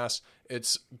muscle mass.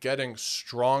 it's getting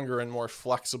stronger and more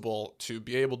flexible to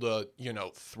be able to,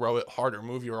 throw it harder,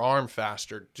 move your arm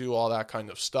faster, do all that kind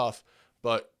of stuff.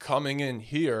 But coming in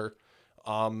here,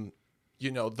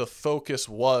 the focus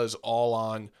was all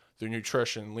on the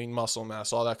nutrition, lean muscle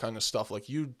mass, all that kind of stuff. Like,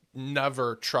 you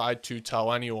never tried to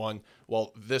tell anyone,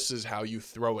 well, this is how you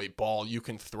throw a ball. You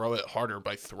can throw it harder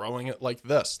by throwing it like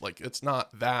this. Like, it's not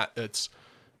that. It's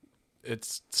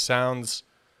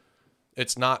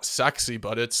not sexy,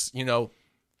 but it's,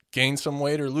 gain some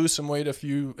weight or lose some weight if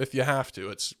you have to.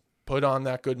 It's put on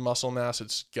that good muscle mass.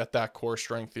 It's get that core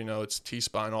strength, it's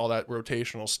T-spine, all that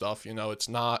rotational stuff. It's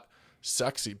not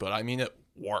sexy, but I mean, it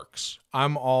works.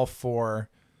 I'm all for,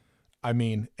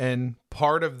 and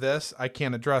part of this, I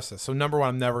can't address this. So number one,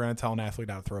 I'm never going to tell an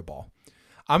athlete how to throw a ball.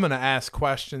 I'm going to ask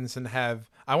questions and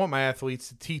I want my athletes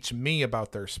to teach me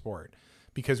about their sport,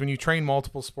 because when you train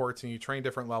multiple sports and you train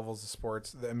different levels of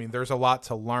sports, there's a lot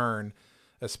to learn,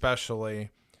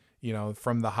 especially,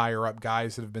 from the higher up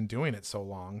guys that have been doing it so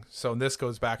long. So this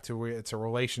goes back to it's a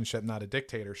relationship, not a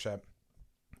dictatorship.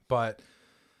 But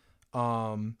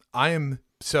I am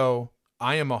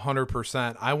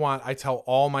 100%. I tell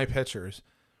all my pitchers,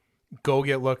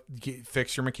 go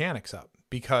fix your mechanics up,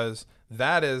 because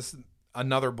that is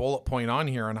another bullet point on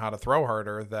here on how to throw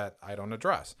harder that I don't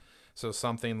address. So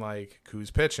something like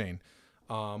who's pitching,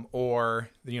 or,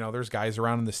 there's guys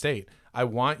around in the state. I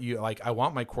want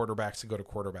my quarterbacks to go to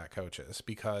quarterback coaches,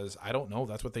 because I don't know.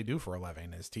 That's what they do for a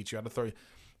living, is teach you how to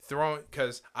throw.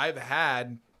 Because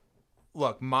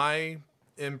my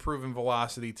improving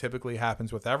velocity typically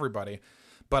happens with everybody,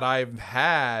 but I've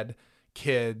had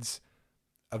kids,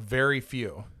 a very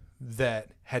few,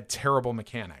 that had terrible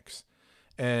mechanics,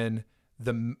 and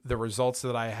the results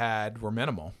that I had were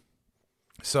minimal.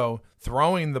 So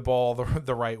throwing the ball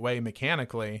the right way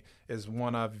mechanically is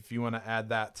one of, if you want to add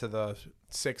that to the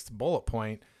sixth bullet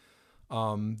point,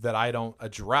 that I don't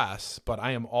address, but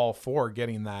I am all for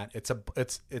getting that.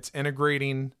 It's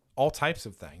integrating all types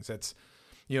of things. It's,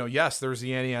 yes, there's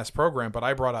the NES program, but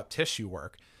I brought up tissue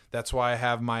work. That's why I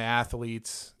have my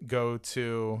athletes go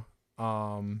to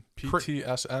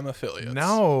PTSM affiliates.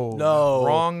 No,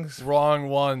 wrong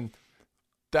one.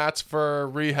 That's for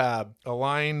rehab.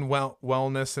 Align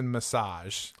Wellness and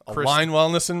Massage. Align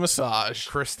Wellness and Massage.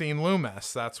 Christine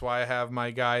Loomis. That's why I have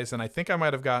my guys, and I think I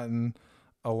might have gotten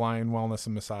Align Wellness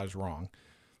and Massage wrong,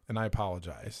 and I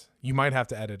apologize. You might have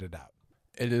to edit it out.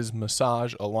 It is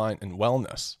Massage, Align, and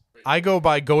Wellness. I go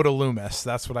to Loomis.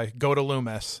 That's what I go to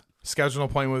Loomis. Schedule an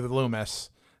appointment with Loomis.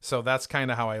 So that's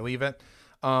kind of how I leave it.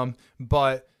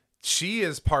 But she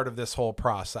is part of this whole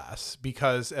process,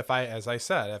 because as I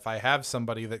said, if I have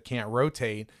somebody that can't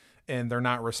rotate and they're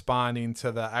not responding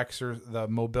to the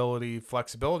mobility,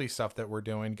 flexibility stuff that we're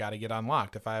doing, got to get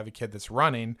unlocked. If I have a kid that's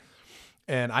running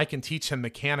and I can teach him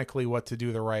mechanically what to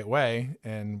do the right way,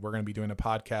 and we're going to be doing a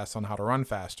podcast on how to run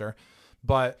faster,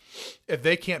 but if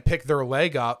they can't pick their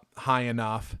leg up high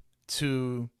enough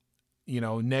to,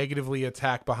 negatively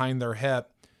attack behind their hip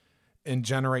and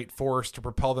generate force to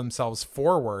propel themselves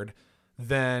forward,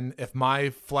 then if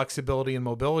my flexibility and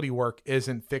mobility work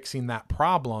isn't fixing that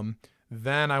problem,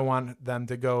 then I want them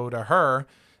to go to her,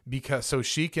 so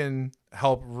she can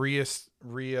help realign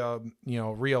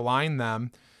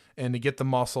them and to get the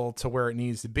muscle to where it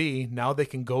needs to be. Now they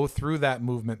can go through that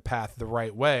movement path the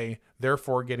right way,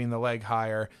 therefore getting the leg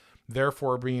higher,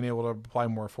 therefore being able to apply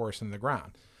more force in the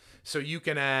ground. So you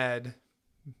can add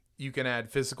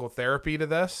physical therapy to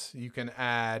this. You can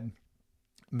add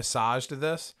massage to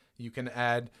this. You can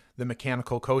add the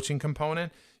mechanical coaching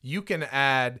component. You can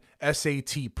add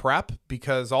SAT prep,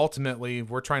 because ultimately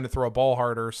we're trying to throw a ball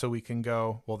harder so we can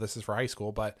go, well, this is for high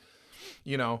school, but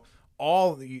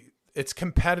it's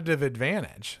competitive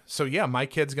advantage. So yeah, my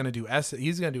kid's going to do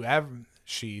he's going to do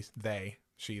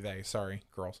sorry,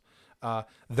 girls.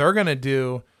 They're going to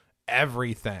do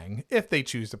everything if they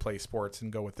choose to play sports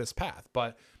and go with this path.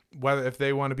 But if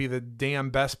they want to be the damn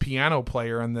best piano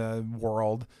player in the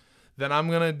world, then I'm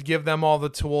going to give them all the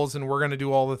tools and we're going to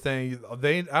do all the things.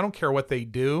 I don't care what they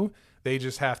do. They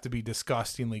just have to be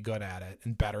disgustingly good at it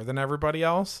and better than everybody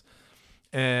else.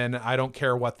 And I don't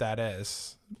care what that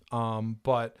is.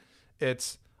 But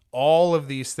it's all of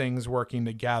these things working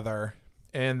together,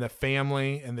 and the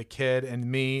family and the kid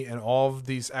and me and all of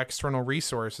these external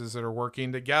resources that are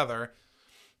working together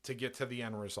to get to the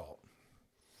end result.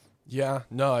 Yeah,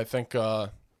 no, I think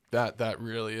that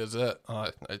really is it.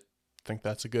 I think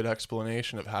that's a good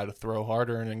explanation of how to throw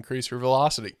harder and increase your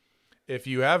velocity. If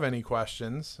you have any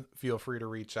questions, feel free to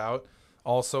reach out.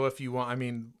 Also, if you want,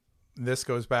 this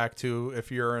goes back to,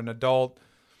 if you're an adult,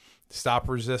 stop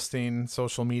resisting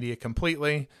social media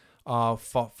completely.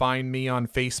 Find me on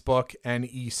Facebook,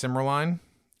 NE Simmerline,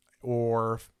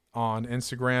 or on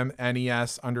Instagram,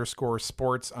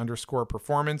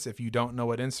 NES_sports_performance. If you don't know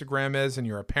what Instagram is and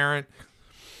you're a parent,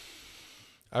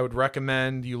 I would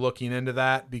recommend you looking into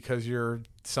that, because your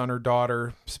son or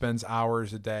daughter spends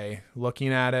hours a day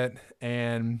looking at it,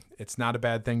 and it's not a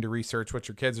bad thing to research what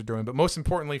your kids are doing. But most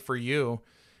importantly for you,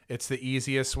 it's the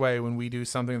easiest way. When we do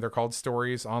something, they're called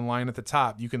stories online at the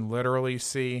top. You can literally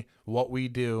see what we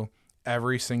do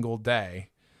every single day,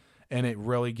 and it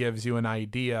really gives you an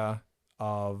idea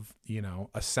of,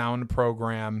 a sound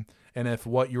program. And if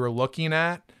what you're looking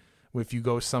at, if you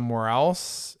go somewhere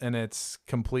else and it's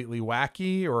completely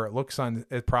wacky, or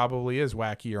it probably is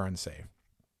wacky or unsafe.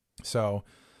 So,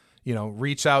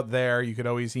 reach out there. You could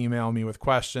always email me with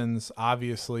questions.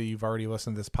 Obviously, you've already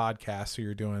listened to this podcast, so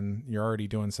you're already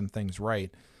doing some things right.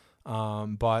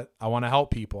 But I want to help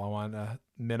people. I want to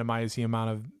minimize the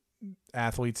amount of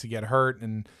athletes that get hurt,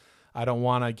 and I don't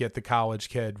want to get the college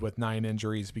kid with 9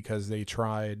 injuries because they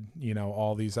tried,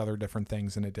 all these other different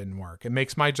things and it didn't work. It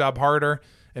makes my job harder.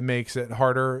 It makes it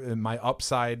harder, and my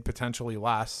upside potentially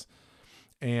less.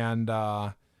 And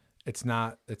it's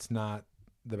not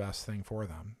the best thing for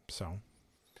them. So,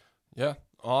 yeah,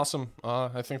 awesome.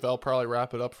 I think that'll probably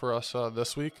wrap it up for us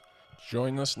this week.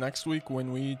 Join us next week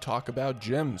when we talk about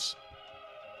gyms.